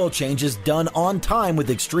regular oil changes done on time with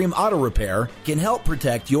Extreme Auto Repair can help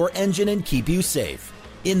protect your engine and keep you safe.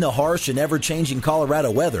 In the harsh and ever-changing Colorado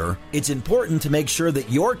weather, it's important to make sure that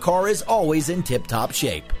your car is always in tip-top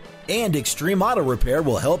shape. And Extreme Auto Repair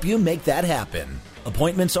will help you make that happen.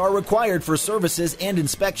 Appointments are required for services and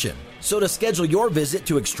inspection. So to schedule your visit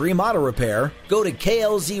to Extreme Auto Repair, go to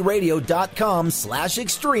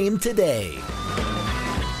klzradio.com/extreme today.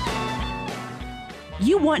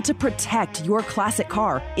 You want to protect your classic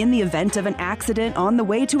car in the event of an accident on the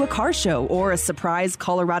way to a car show or a surprise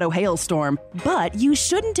Colorado hailstorm. But you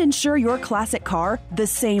shouldn't insure your classic car the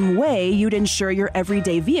same way you'd insure your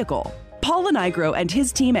everyday vehicle. Paul Lenigro and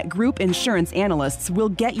his team at Group Insurance Analysts will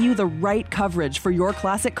get you the right coverage for your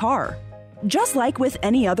classic car. Just like with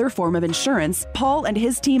any other form of insurance, Paul and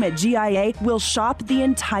his team at GIA will shop the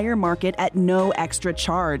entire market at no extra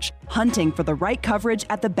charge, hunting for the right coverage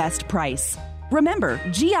at the best price. Remember,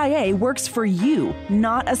 GIA works for you,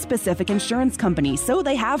 not a specific insurance company, so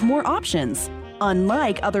they have more options.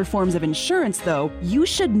 Unlike other forms of insurance, though, you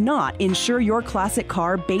should not insure your classic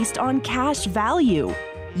car based on cash value.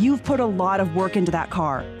 You've put a lot of work into that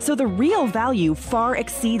car, so the real value far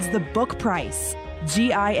exceeds the book price.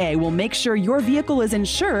 GIA will make sure your vehicle is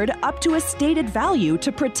insured up to a stated value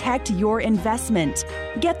to protect your investment.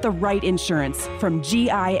 Get the right insurance from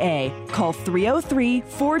GIA. Call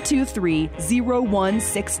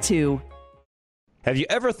 303-423-0162. Have you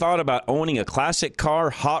ever thought about owning a classic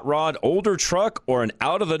car, hot rod, older truck, or an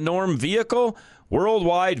out-of-the-norm vehicle?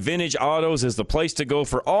 Worldwide Vintage Autos is the place to go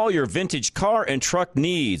for all your vintage car and truck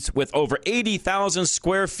needs. With over 80,000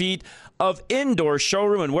 square feet of indoor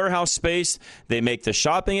showroom and warehouse space, they make the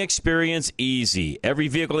shopping experience easy. Every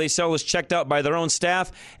vehicle they sell is checked out by their own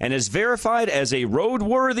staff and is verified as a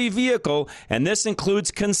roadworthy vehicle, and this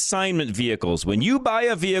includes consignment vehicles. When you buy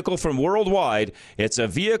a vehicle from Worldwide, it's a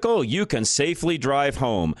vehicle you can safely drive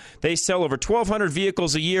home. They sell over 1,200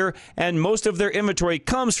 vehicles a year, and most of their inventory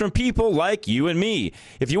comes from people like you and me.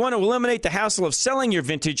 If you want to eliminate the hassle of selling your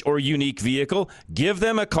vintage or unique vehicle, give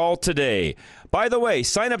them a call today. By the way,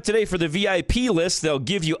 sign up today for the VIP list. They'll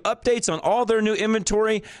give you updates on all their new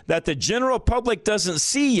inventory that the general public doesn't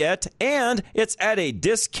see yet, and it's at a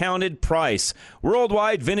discounted price.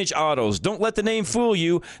 Worldwide Vintage Autos. Don't let the name fool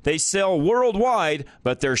you. They sell worldwide,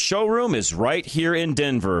 but their showroom is right here in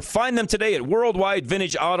Denver. Find them today at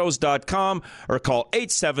worldwidevintageautos.com or call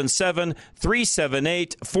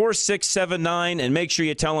 877-378-4679 and make sure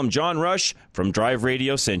you tell them John Rush from Drive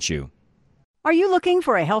Radio sent you. Are you looking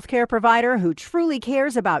for a healthcare provider who truly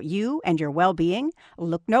cares about you and your well-being?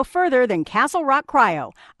 Look no further than Castle Rock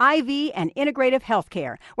Cryo, IV and Integrative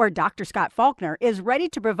Healthcare, where Dr. Scott Faulkner is ready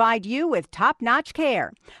to provide you with top-notch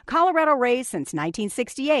care. Colorado raised since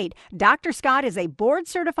 1968, Dr. Scott is a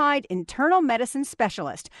board-certified internal medicine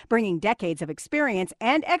specialist, bringing decades of experience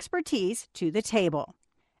and expertise to the table.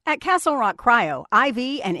 At Castle Rock Cryo,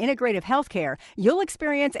 IV, and Integrative Healthcare, you'll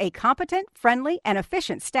experience a competent, friendly, and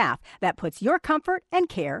efficient staff that puts your comfort and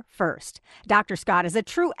care first. Dr. Scott is a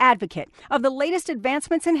true advocate of the latest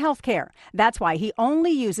advancements in healthcare. That's why he only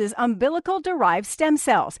uses umbilical-derived stem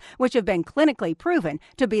cells, which have been clinically proven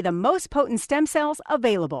to be the most potent stem cells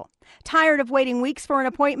available. Tired of waiting weeks for an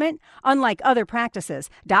appointment? Unlike other practices,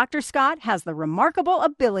 Dr. Scott has the remarkable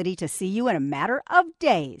ability to see you in a matter of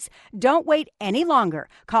days. Don't wait any longer.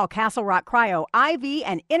 Call Castle Rock Cryo IV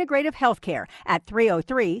and Integrative Healthcare at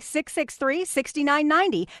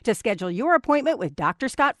 303-663-6990 to schedule your appointment with Dr.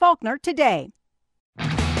 Scott Faulkner today.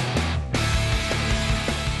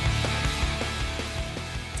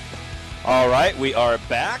 All right, we are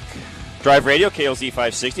back. Drive Radio, KLZ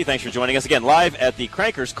 560. Thanks for joining us again live at the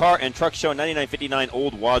Crankers Car and Truck Show, 9959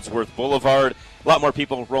 Old Wadsworth Boulevard. A lot more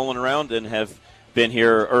people rolling around than have been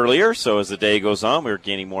here earlier, so as the day goes on, we're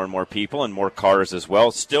gaining more and more people and more cars as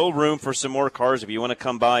well. Still room for some more cars. If you want to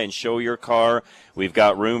come by and show your car, we've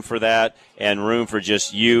got room for that and room for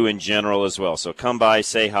just you in general as well. So come by,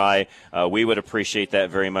 say hi. We would appreciate that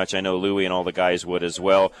very much. I know Louie and all the guys would as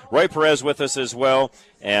well. Roy Perez with us as well,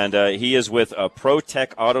 and he is with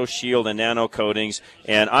ProTech Auto Shield and Nano Coatings.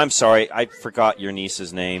 And I'm sorry, I forgot your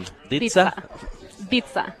niece's name. Ditsa.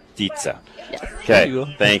 Ditsa. Yes.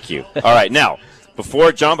 Okay, thank you. All right, now,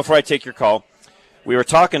 before I take your call, we were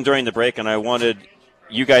talking during the break, and I wanted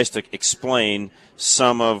you guys to explain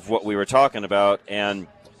some of what we were talking about. And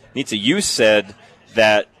Nitsa, you said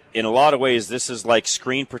that in a lot of ways this is like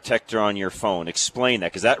screen protector on your phone. Explain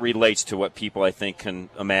that, because that relates to what people, I think,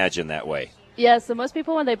 can imagine that way. Yeah, so most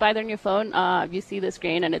people, when they buy their new phone, you see the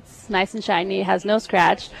screen, and it's nice and shiny, it has no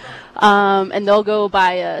scratch, and they'll go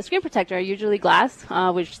buy a screen protector, usually glass,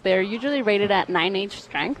 which they're usually rated at 9H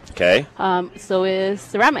strength. Okay. So is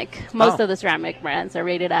ceramic. Most of the ceramic brands are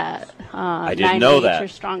rated at I didn't 9H know that. or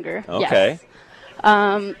stronger. Okay.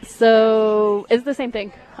 Yes. So it's the same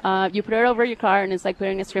thing. You put it over your car, and it's like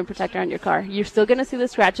putting a screen protector on your car. You're still going to see the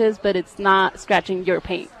scratches, but it's not scratching your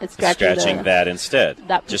paint. It's scratching that instead.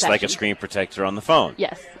 That just like a screen protector on the phone.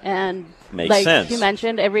 Yes, and Makes sense. You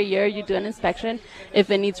mentioned, every year you do an inspection. If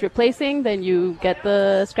it needs replacing, then you get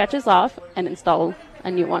the scratches off and install a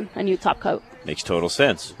new one, a new top coat. Makes total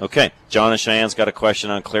sense. Okay. John and Cheyenne's got a question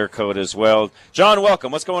on clear coat as well. John,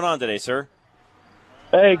 welcome. What's going on today, sir?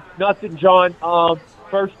 Hey, nothing, John.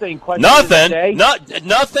 First thing, question nothing. of the day.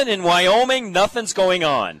 Nothing in Wyoming. Nothing's going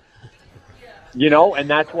on. You know, and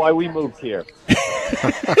that's why we moved here.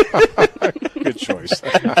 Good choice.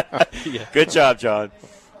 Yeah. Good job, John.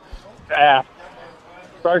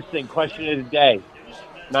 First thing, question of the day.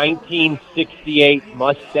 1968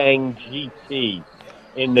 Mustang GT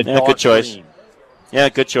in the dark good choice. green. Yeah,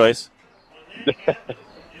 good choice.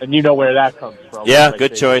 And you know where that comes from. Yeah,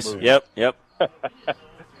 good choice. Yep.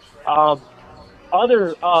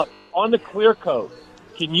 On the clear coat,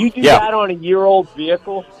 can you do that on a year-old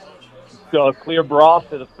vehicle? So a clear bra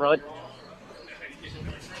to the front?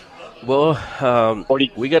 Well,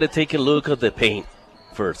 we got to take a look at the paint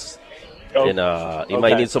first. Oh. And it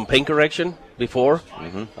might need some paint correction before,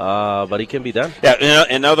 but it can be done. Yeah,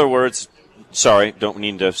 in other words, sorry, don't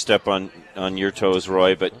mean to step on your toes,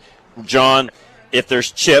 Roy, but John, if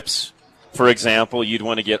there's chips, for example, you'd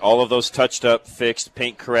want to get all of those touched up, fixed,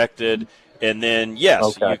 paint corrected, and then,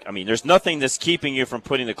 yes, there's nothing that's keeping you from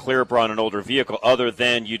putting the clear bra on an older vehicle other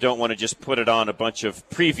than you don't want to just put it on a bunch of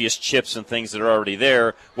previous chips and things that are already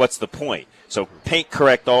there. What's the point? So paint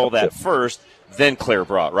correct all that first, then clear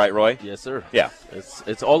bra, right, Roy? Yes, sir. Yeah.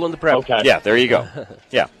 It's all on the prep. Okay. Yeah, there you go.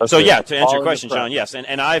 Yeah. So, to answer your question, John, yes.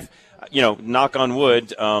 And I've, knock on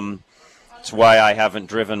wood, that's why I haven't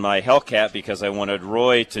driven my Hellcat, because I wanted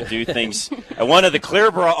Roy to do things. I wanted the clear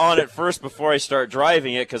bra on it first before I start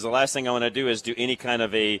driving it, because the last thing I want to do is do any kind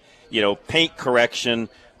of a, paint correction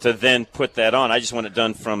to then put that on. I just want it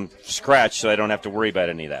done from scratch so I don't have to worry about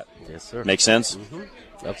any of that. Yes, sir. Make sense? Mm-hmm.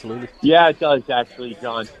 Absolutely. Yeah, it does, actually,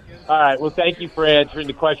 John. All right, well, thank you for answering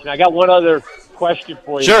the question. I got one other question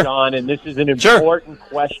for you, John, and this is an important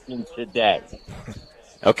question today.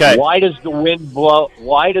 Okay. Why does the wind blow?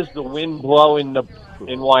 Why does the wind blow in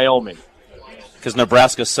Wyoming? Because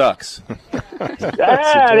Nebraska sucks.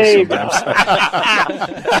 There you go.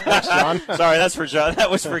 Sorry, that's for John.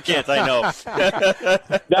 That was for Kent. I know.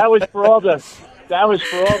 That was for all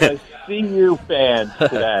the CU fans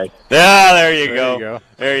today. Yeah, there you go.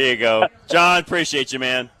 There you go. John, appreciate you,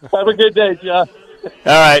 man. Have a good day, John. All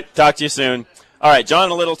right, talk to you soon. All right,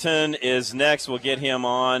 John Littleton is next. We'll get him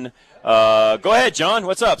on. Go ahead, John.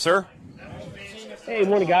 What's up, sir? Hey,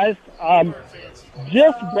 morning, guys.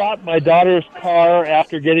 Just brought my daughter's car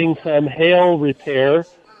after getting some hail repair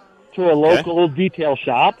to a local detail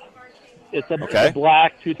shop. It's a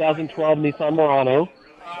black 2012 Nissan Murano.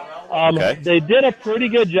 They did a pretty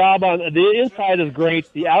good job on the inside. Is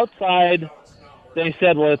great. The outside, they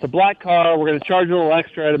said, well, it's a black car. We're going to charge a little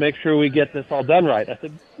extra to make sure we get this all done right. I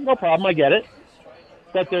said, no problem. I get it.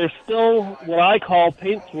 But there's still what I call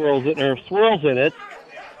paint swirls in it,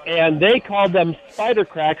 and they called them spider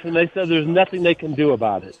cracks, and they said there's nothing they can do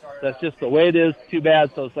about it. That's just the way it is. Too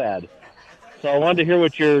bad, so sad. So I wanted to hear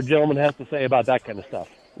what your gentleman has to say about that kind of stuff.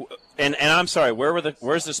 And I'm sorry,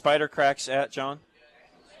 where's the spider cracks at, John?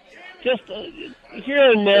 Just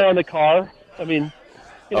here and there on the car. I mean,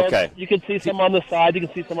 you can see some on the side, you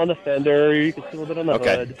can see some on the fender, you can see a little bit on the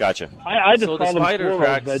hood. Gotcha. I just So call the them spider swirls,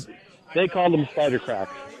 cracks- but they call them spider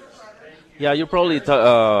cracks. Yeah, you're probably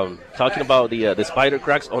talking about the spider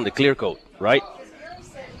cracks on the clear coat, right?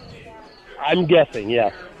 I'm guessing, yeah.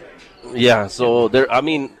 Yeah, so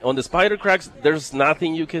on the spider cracks, there's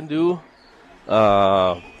nothing you can do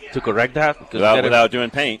to correct that without doing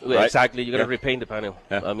paint. Right? Exactly, you got to repaint the panel.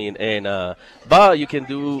 Yeah. But you can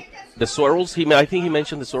do the swirls. I think he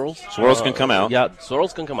mentioned the swirls. Swirls can come out. Yeah,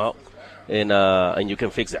 swirls can come out, and you can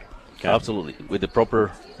fix that. Okay. Absolutely, with the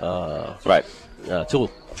proper tool.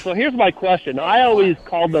 So here's my question. I always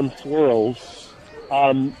called them swirls,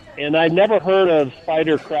 and I've never heard of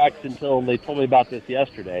spider cracks until they told me about this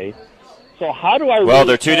yesterday. So how do I? Well,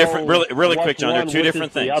 they're two different. Really quick, John. They're two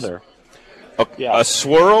different things. A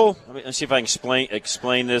swirl. Let's see if I can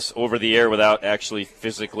explain this over the air without actually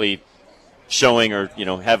physically showing or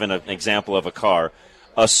having an example of a car.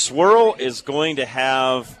 A swirl is going to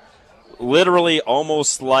have literally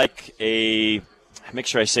almost like a. Make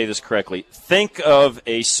sure I say this correctly. Think of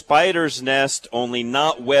a spider's nest, only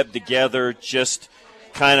not webbed together, just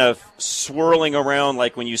kind of swirling around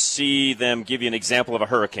like when you see them. Give you an example of a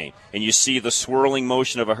hurricane, and you see the swirling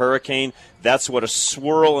motion of a hurricane. That's what a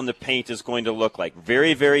swirl in the paint is going to look like.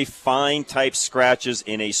 Very, very fine type scratches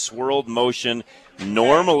in a swirled motion.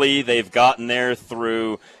 Normally, they've gotten there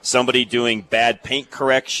through somebody doing bad paint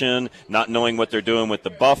correction, not knowing what they're doing with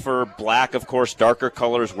the buffer. Black, of course, darker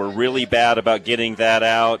colors were really bad about getting that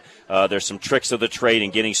out. There's some tricks of the trade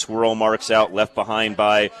in getting swirl marks out left behind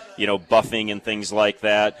by, buffing and things like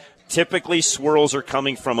that. Typically, swirls are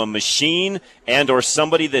coming from a machine and or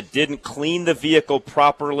somebody that didn't clean the vehicle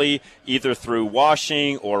properly, either through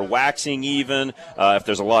washing or waxing even. If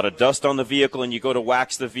there's a lot of dust on the vehicle and you go to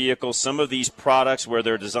wax the vehicle, some of these products where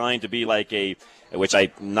they're designed to be like which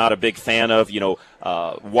I'm not a big fan of,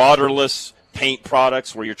 waterless paint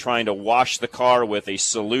products where you're trying to wash the car with a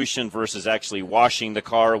solution versus actually washing the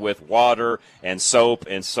car with water and soap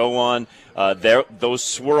and so on. Those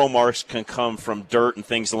swirl marks can come from dirt and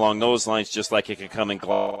things along those lines, just like it can come in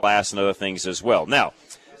glass and other things as well. Now,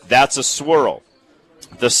 that's a swirl.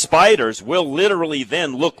 The spiders will literally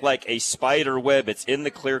then look like a spider web. It's in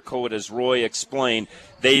the clear coat, as Roy explained.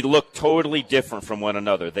 They look totally different from one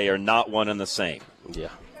another. They are not one and the same. Yeah.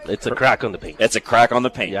 It's a crack on the paint. It's a crack on the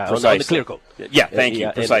paint. Yeah, precisely. on the clear coat. Yeah, thank you.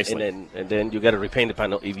 Precisely. And then you got to repaint the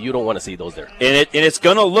panel if you don't want to see those there. And it's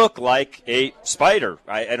going to look like a spider.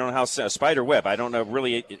 I don't know how a spider web. I don't know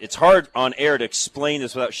really. It's hard on air to explain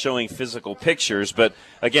this without showing physical pictures. But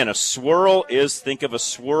again, a swirl think of a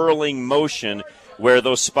swirling motion where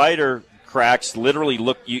those spider cracks literally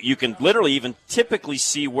look. You can literally even typically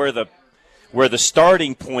see where the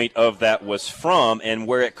starting point of that was from and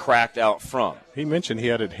where it cracked out from. He mentioned he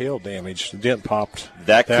had hail damage. The dent popped.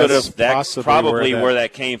 That's probably where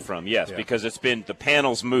that came from, yes, because the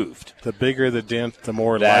panel's moved. The bigger the dent, the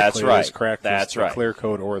more likely it is cracked. That's the clear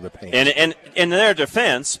coat or the paint. And in their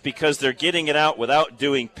defense, because they're getting it out without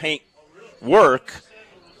doing paint work,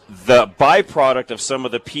 the byproduct of some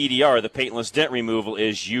of the PDR, the paintless dent removal,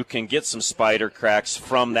 is you can get some spider cracks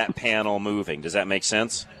from that panel moving. Does that make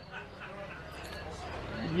sense?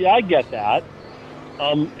 Yeah, I get that.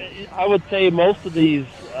 I would say most of these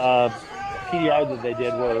PDRs that they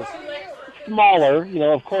did were smaller.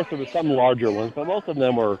 Of course, there were some larger ones, but most of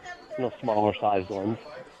them were smaller sized ones.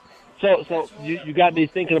 So you got me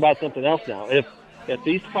thinking about something else now. If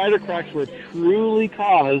these spider cracks were truly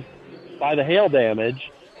caused by the hail damage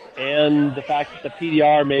and the fact that the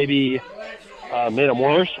PDR maybe made them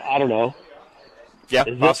worse, I don't know. Yeah,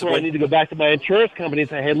 is this where I need to go back to my insurance company and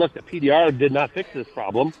say, hey, look, the PDR did not fix this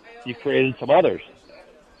problem. You created some others.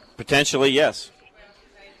 Potentially, yes.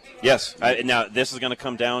 Yes. Now, this is going to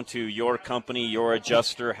come down to your company, your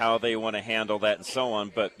adjuster, how they want to handle that and so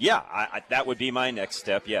on. But, yeah, that would be my next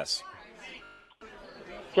step, yes.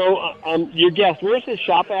 So, your guest, where's his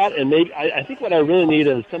shop at? And maybe I think what I really need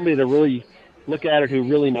is somebody to really look at it who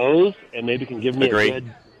really knows and maybe can give me a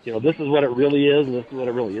good, this is what it really is and this is what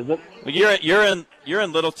it really isn't. Well, you're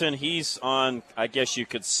in Littleton. He's on, I guess you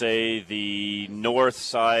could say, the north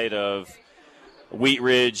side of Wheat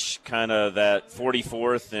Ridge, kind of that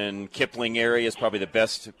 44th and Kipling area is probably the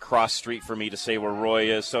best cross street for me to say where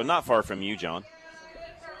Roy is. So not far from you, John.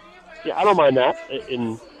 Yeah, I don't mind that.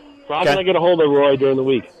 So how can I get a hold of Roy during the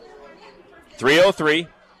week?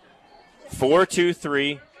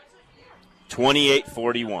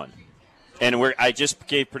 303-423-2841. And I just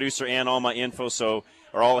gave producer Ann all my info,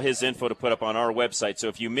 or all his info to put up on our website. So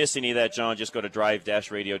if you miss any of that, John, just go to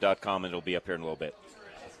drive-radio.com and it'll be up here in a little bit.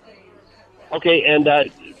 Okay, and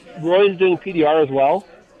Roy's doing PDR as well,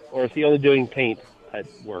 or is he only doing paint type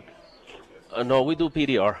work? No, we do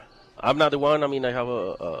PDR. I'm not the one. I mean, I have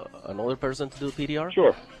another person to do PDR.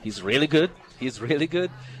 Sure. He's really good.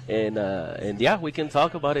 And yeah, we can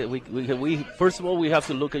talk about it. We first of all, we have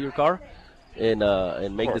to look at your car and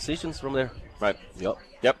make decisions from there. Right. Yep.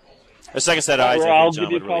 A second set of eyes, I think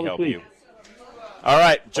John would really help you. All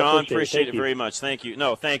right, John, appreciate it very much. Thank you.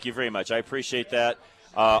 No, thank you very much. I appreciate that.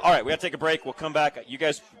 All right, we got to take a break. We'll come back. You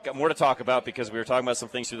guys got more to talk about because we were talking about some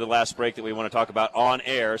things through the last break that we want to talk about on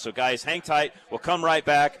air. So, guys, hang tight. We'll come right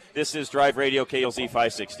back. This is Drive Radio KLZ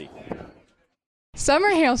 560. Summer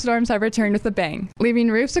hailstorms have returned with a bang, leaving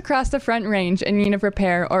roofs across the Front Range in need of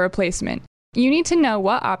repair or replacement. You need to know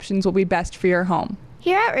what options will be best for your home.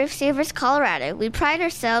 Here at Roof Savers Colorado, we pride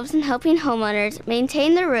ourselves in helping homeowners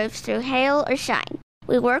maintain their roofs through hail or shine.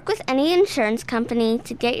 We work with any insurance company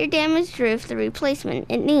to get your damaged roof the replacement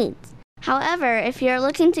it needs. However, if you're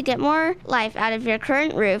looking to get more life out of your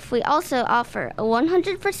current roof, we also offer a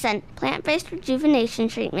 100% plant-based rejuvenation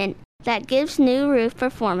treatment that gives new roof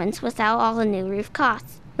performance without all the new roof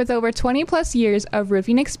costs. With over 20-plus years of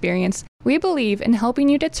roofing experience, we believe in helping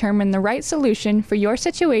you determine the right solution for your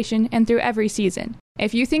situation and through every season.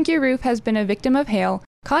 If you think your roof has been a victim of hail,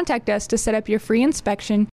 contact us to set up your free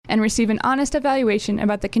inspection and receive an honest evaluation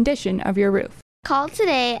about the condition of your roof. Call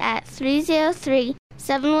today at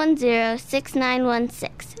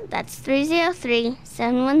 303-710-6916. That's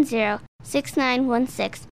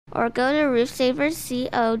 303-710-6916. Or go to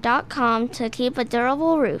roofsaversco.com to keep a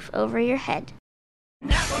durable roof over your head.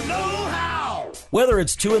 Whether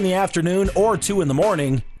it's 2 in the afternoon or 2 in the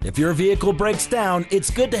morning, if your vehicle breaks down, it's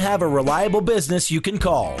good to have a reliable business you can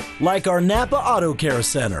call, like our Napa Auto Care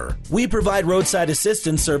Center. We provide roadside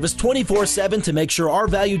assistance service 24/7 to make sure our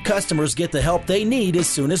valued customers get the help they need as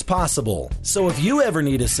soon as possible. So if you ever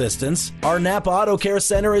need assistance, our Napa Auto Care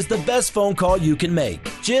Center is the best phone call you can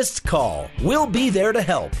make. Just call. We'll be there to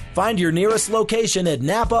help. Find your nearest location at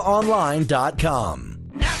NapaOnline.com.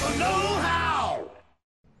 Napa know-how.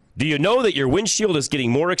 Do you know that your windshield is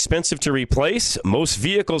getting more expensive to replace? Most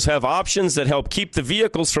vehicles have options that help keep the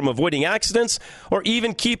vehicles from avoiding accidents or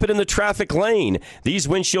even keep it in the traffic lane. These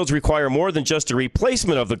windshields require more than just a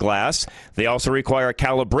replacement of the glass. They also require a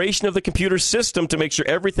calibration of the computer system to make sure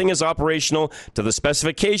everything is operational to the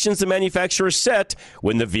specifications the manufacturer set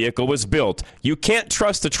when the vehicle was built. You can't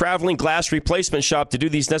trust the traveling glass replacement shop to do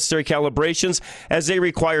these necessary calibrations, as they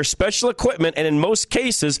require special equipment and in most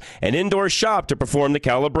cases an indoor shop to perform the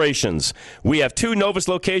calibration. We have 2 Novus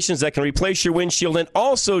locations that can replace your windshield and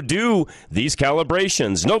also do these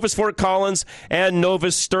calibrations. Novus Fort Collins and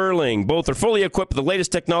Novus Sterling. Both are fully equipped with the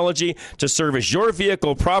latest technology to service your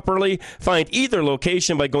vehicle properly. Find either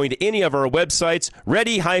location by going to any of our websites,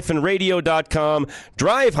 ready-radio.com,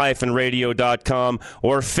 drive-radio.com,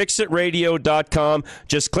 or fixitradio.com.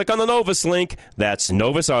 Just click on the Novus link. That's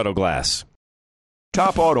Novus Auto Glass.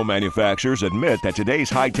 Top auto manufacturers admit that today's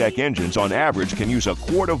high-tech engines on average can use a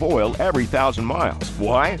quart of oil every 1,000 miles.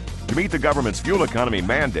 Why? To meet the government's fuel economy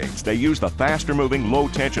mandates, they use the faster-moving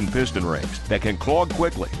low-tension piston rings that can clog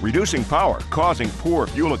quickly, reducing power, causing poor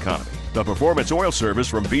fuel economy. The Performance Oil Service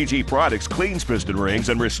from BG Products cleans piston rings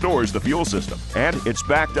and restores the fuel system. And it's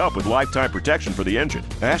backed up with lifetime protection for the engine.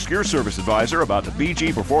 Ask your service advisor about the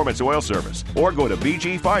BG Performance Oil Service or go to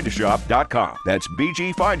bgfindashop.com. That's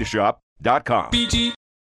bgfindashop.com. BG.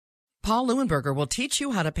 Paul Leuenberger will teach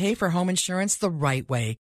you how to pay for home insurance the right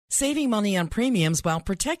way, saving money on premiums while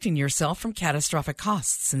protecting yourself from catastrophic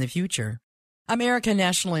costs in the future. American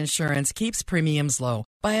National Insurance keeps premiums low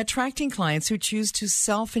by attracting clients who choose to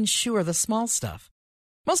self-insure the small stuff.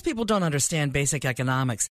 Most people don't understand basic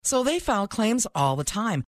economics, so they file claims all the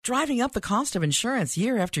time, driving up the cost of insurance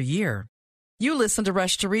year after year. You listen to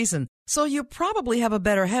Rush to Reason, so you probably have a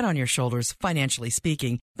better head on your shoulders, financially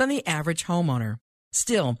speaking, than the average homeowner.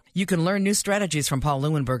 Still, you can learn new strategies from Paul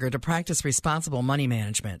Leuenberger to practice responsible money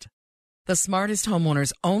management. The smartest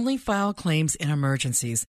homeowners only file claims in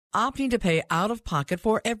emergencies, opting to pay out of pocket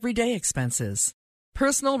for everyday expenses.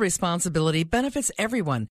 Personal responsibility benefits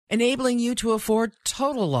everyone, enabling you to afford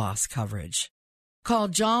total loss coverage. Call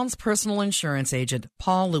John's personal insurance agent,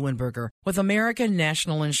 Paul Leuenberger, with American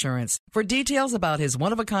National Insurance for details about his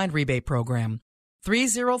one-of-a-kind rebate program.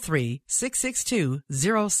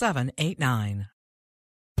 303-662-0789.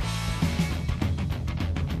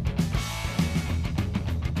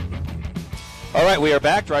 All right, we are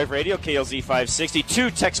back. Drive Radio, KLZ 560.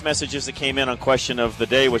 2 text messages that came in on question of the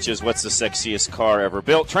day, which is, what's the sexiest car ever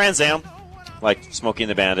built? Trans Am, like Smokey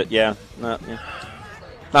and the Bandit. Yeah, not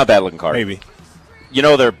a bad-looking car. Maybe. You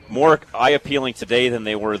know, they're more eye-appealing today than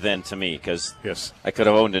they were then to me, because yes, I could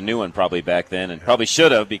have owned a new one probably back then, and probably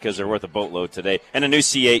should have, because they're worth a boatload today. And a new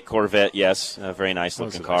C8 Corvette, yes, a very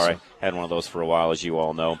nice-looking car. I had one of those for a while, as you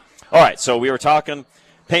all know. All right, so we were talking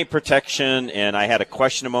paint protection, and I had a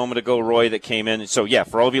question a moment ago, Roy, that came in. So, yeah,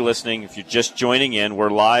 for all of you listening, if you're just joining in, we're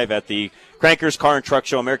live at the Crankers Car and Truck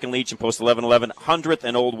Show, American Legion, Post 1111, 100th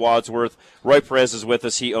and Old Wadsworth. Roy Perez is with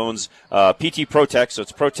us. He owns PT Protec, so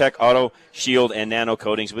it's Protec, Auto, Shield, and Nano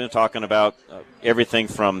Coatings. We've been talking about everything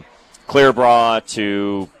from Clear Bra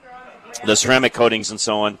to the ceramic coatings and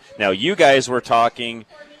so on. Now, you guys were talking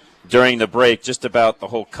during the break just about the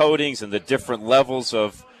whole coatings and the different levels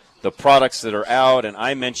of the products that are out, and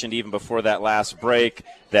I mentioned even before that last break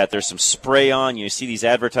that there's some spray on. You see these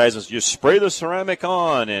advertisements, you spray the ceramic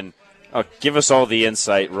on, and give us all the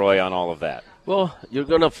insight, Roy, on all of that. Well, you're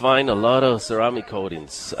going to find a lot of ceramic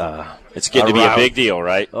coatings. It's getting to be a big deal,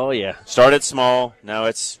 right? Oh, yeah. Started small, now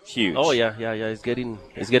it's huge. Oh, yeah. It's getting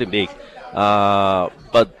big.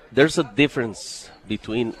 But there's a difference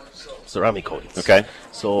between ceramic coatings. Okay.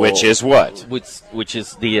 So which is what? Which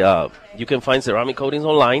is the you can find ceramic coatings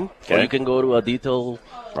online, or you can go to a detail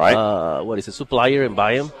supplier and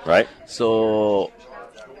buy them. Right. So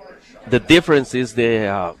the difference is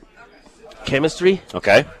the chemistry.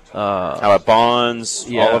 Okay. How it bonds,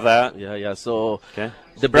 all of that. Yeah. So okay.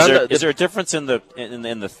 The brand is there a difference in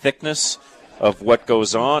the thickness of what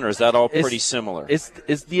goes on, or is that all pretty similar? It's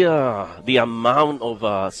the amount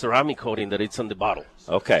of ceramic coating that it's on the bottle.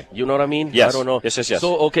 Okay. You know what I mean? Yes. I don't know. Yes.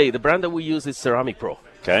 So, okay, the brand that we use is Ceramic Pro.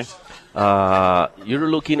 Okay. You're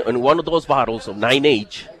looking in one of those bottles of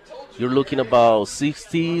 9H, you're looking about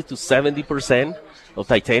 60 to 70% of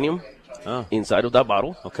titanium inside of that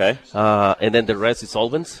bottle. Okay. And then the rest is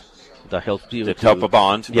solvents that help you to help a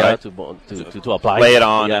bond. Yeah, right? to apply. Lay it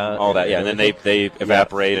on and all that. Yeah, and then they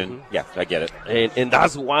evaporate and I get it. And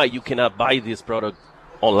that's why you cannot buy this product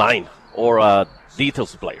online or a detail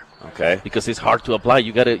supplier. Okay. Because it's hard to apply.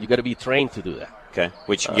 You gotta be trained to do that. Okay.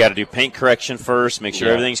 Which you got to do paint correction first. Make sure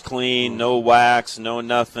everything's clean. No wax. No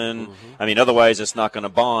nothing. I mean, otherwise it's not going to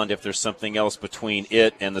bond if there's something else between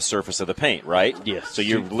it and the surface of the paint, right? Yes. So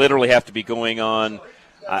you literally have to be going on.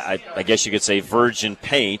 I guess you could say virgin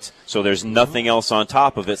paint, so there's nothing else on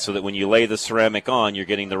top of it, so that when you lay the ceramic on, you're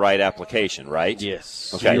getting the right application, right?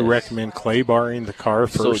 Yes. Okay. Do you recommend clay barring the car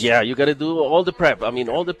first? So, yeah, you got to do all the prep. I mean,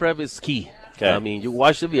 all the prep is key. Okay. I mean, you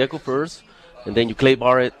wash the vehicle first, and then you clay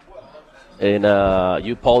bar it, and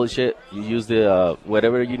you polish it. You use the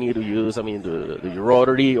whatever you need to use. I mean, your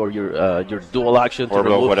rotary or your dual action or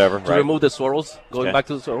remove the swirls. Going back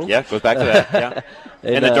to the swirls. Yeah, goes back to that. Yeah.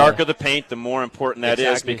 and the darker the paint, the more important that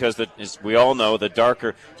is, because as we all know, the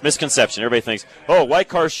darker misconception. Everybody thinks, white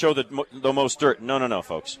cars show the most dirt. No,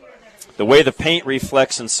 folks. The way the paint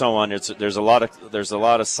reflects and so on, there's a lot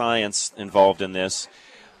of science involved in this.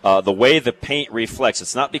 The way the paint reflects,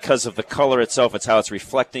 it's not because of the color itself, it's how it's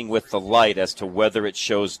reflecting with the light as to whether it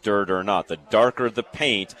shows dirt or not. The darker the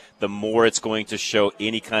paint, the more it's going to show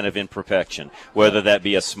any kind of imperfection, whether that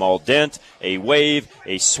be a small dent, a wave,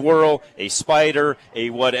 a swirl, a spider, a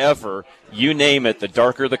whatever. You name it, the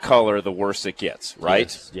darker the color, the worse it gets,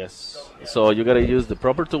 right? Yes. So you got to use the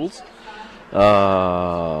proper tools,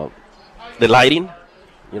 the lighting,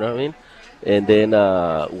 you know what I mean? And then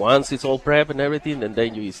once it's all prep and everything, and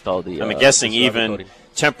then you install the. I'm guessing even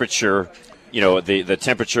temperature, the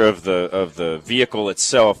temperature of the vehicle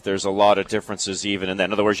itself. There's a lot of differences even in that.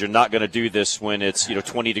 In other words, you're not going to do this when it's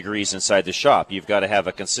 20 degrees inside the shop. You've got to have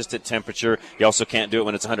a consistent temperature. You also can't do it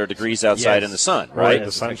when it's 100 degrees outside in the sun, right?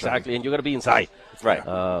 Yes, exactly, and you got to be inside. Right.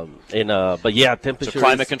 But yeah, temperature. So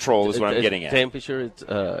climate control is what I'm getting at. Temperature,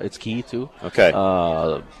 it's key too.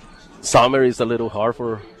 Okay. Summer is a little hard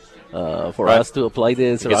for us to apply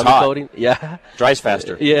the ceramic coating. Yeah. Dries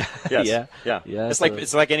faster. Yeah. Yes. Yeah.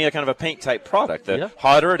 It's like any other kind of a paint type product. The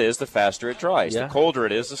hotter it is, the faster it dries. The colder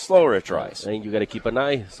it is, the slower it dries. And you got to keep an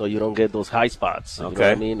eye so you don't get those high spots.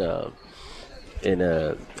 Okay. You know what I mean?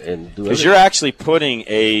 And do because you're actually putting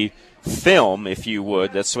a film, if you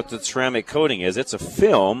would. That's what the ceramic coating is. It's a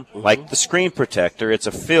film, like the screen protector. It's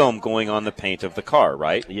a film going on the paint of the car,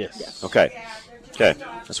 right? Yes. Okay,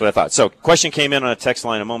 that's what I thought. So, question came in on a text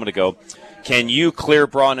line a moment ago. Can you clear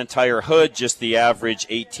bra an entire hood, just the average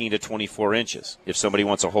 18 to 24 inches, if somebody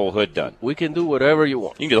wants a whole hood done? We can do whatever you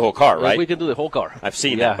want. You can do the whole car, right? We can do the whole car. I've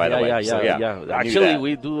seen that, by the way. Yeah. Actually,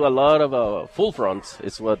 we do a lot of full fronts.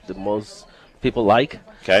 It's what the most people like.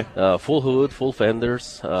 Okay. Full hood, full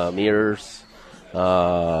fenders, mirrors,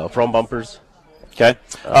 front bumpers. Okay.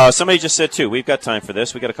 Somebody just said, too, we've got time for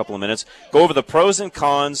this. We've got a couple of minutes. Go over the pros and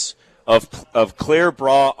cons of clear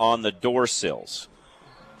bra on the door sills.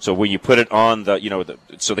 So when you put it on the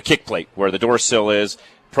the kick plate where the door sill is,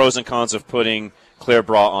 pros and cons of putting clear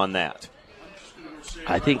bra on that.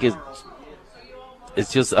 I think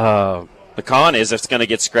it's just The con is it's going to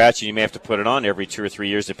get scratched, and you may have to put it on every 2 or 3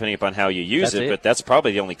 years, depending upon how you use it. But that's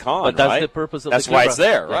probably the only con, but that's right? The purpose of that's the why it's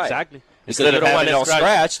there, right? Exactly. Instead of having it all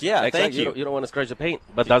scratched, thank you. You don't want to scratch the paint,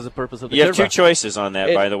 but that's the purpose of the You clear have two bra. choices on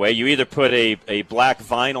that, by the way. You either put a black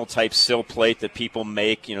vinyl-type sill plate that people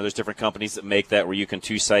make. There's different companies that make that where you can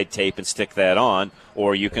two-side tape and stick that on,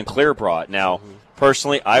 or you can clear bra it. Now,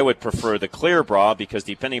 personally, I would prefer the clear bra because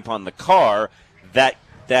depending upon the car, that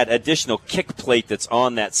additional kick plate that's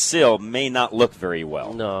on that sill may not look very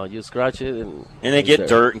well. No, you scratch it and they get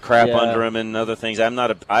dirt and crap under them and other things.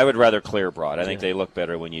 I would rather clear bra it. I think they look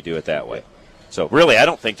better when you do it that way. So really, I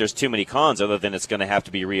don't think there's too many cons other than it's going to have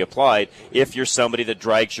to be reapplied if you're somebody that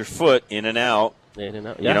drags your foot in and out. In and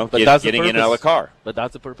out. Getting in and out of the car. But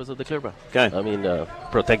that's the purpose of the clear bra. Okay. I mean,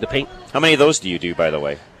 protect the paint. How many of those do you do, by the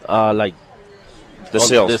way? Like the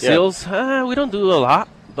seals. The seals, we don't do a lot.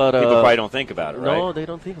 But people probably don't think about it, right? No, they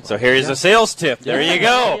don't think about it. So here's a sales tip. There you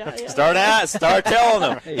go. Start telling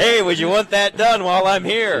them, hey, would you want that done while I'm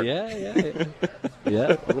here? Yeah,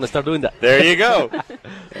 I'm going to start doing that. There you go.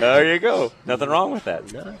 There you go. Nothing wrong with that.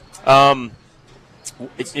 No.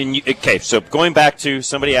 Okay, so going back to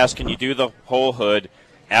somebody asked, can you do the whole hood?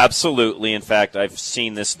 Absolutely. In fact, I've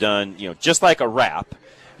seen this done, just like a wrap.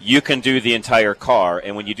 You can do the entire car,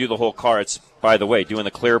 and when you do the whole car, it's, by the way, doing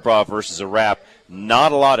the clear bra versus a wrap,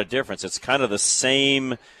 not a lot of difference. It's kind of the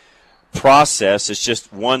same process. It's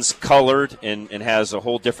just one's colored and has a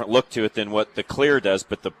whole different look to it than what the clear does,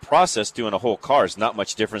 but the process doing a whole car is not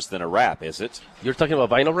much difference than a wrap, is it? You're talking about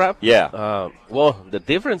vinyl wrap? Yeah. Well, the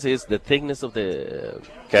difference is the thickness of the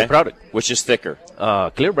product. Which is thicker?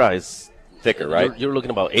 Clear bra is thicker, right? You're looking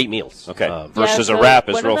about 8 mils. Okay. Versus a wrap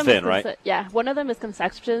is real thin, right? One of the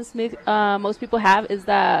misconceptions most people have is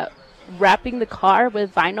that wrapping the car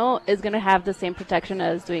with vinyl is going to have the same protection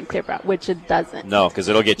as doing clear bra, which it doesn't. No, because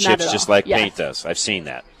it'll get chips just like paint does. I've seen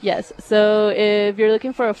that. Yes. So if you're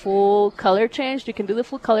looking for a full color change, you can do the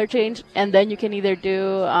full color change, and then you can either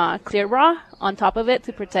do clear bra on top of it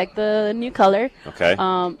to protect the new color. Okay.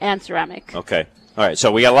 And ceramic. Okay. All right,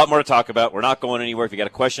 so we got a lot more to talk about. We're not going anywhere. If you got a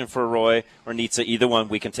question for Roy or Nitsa, either one,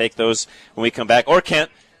 we can take those when we come back. Or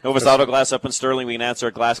Kent, Novus Auto Glass up in Sterling. We can answer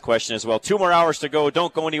a glass question as well. 2 more hours to go.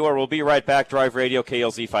 Don't go anywhere. We'll be right back. Drive Radio,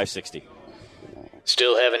 KLZ 560.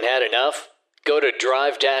 Still haven't had enough? Go to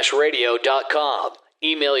drive-radio.com.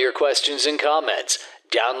 Email your questions and comments.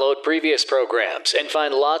 Download previous programs and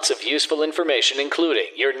find lots of useful information, including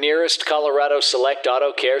your nearest Colorado Select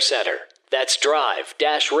Auto Care Center. That's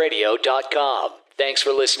drive-radio.com. Thanks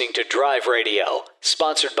for listening to Drive Radio,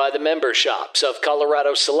 sponsored by the member shops of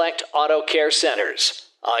Colorado Select Auto Care Centers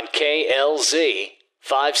on KLZ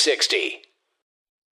 560.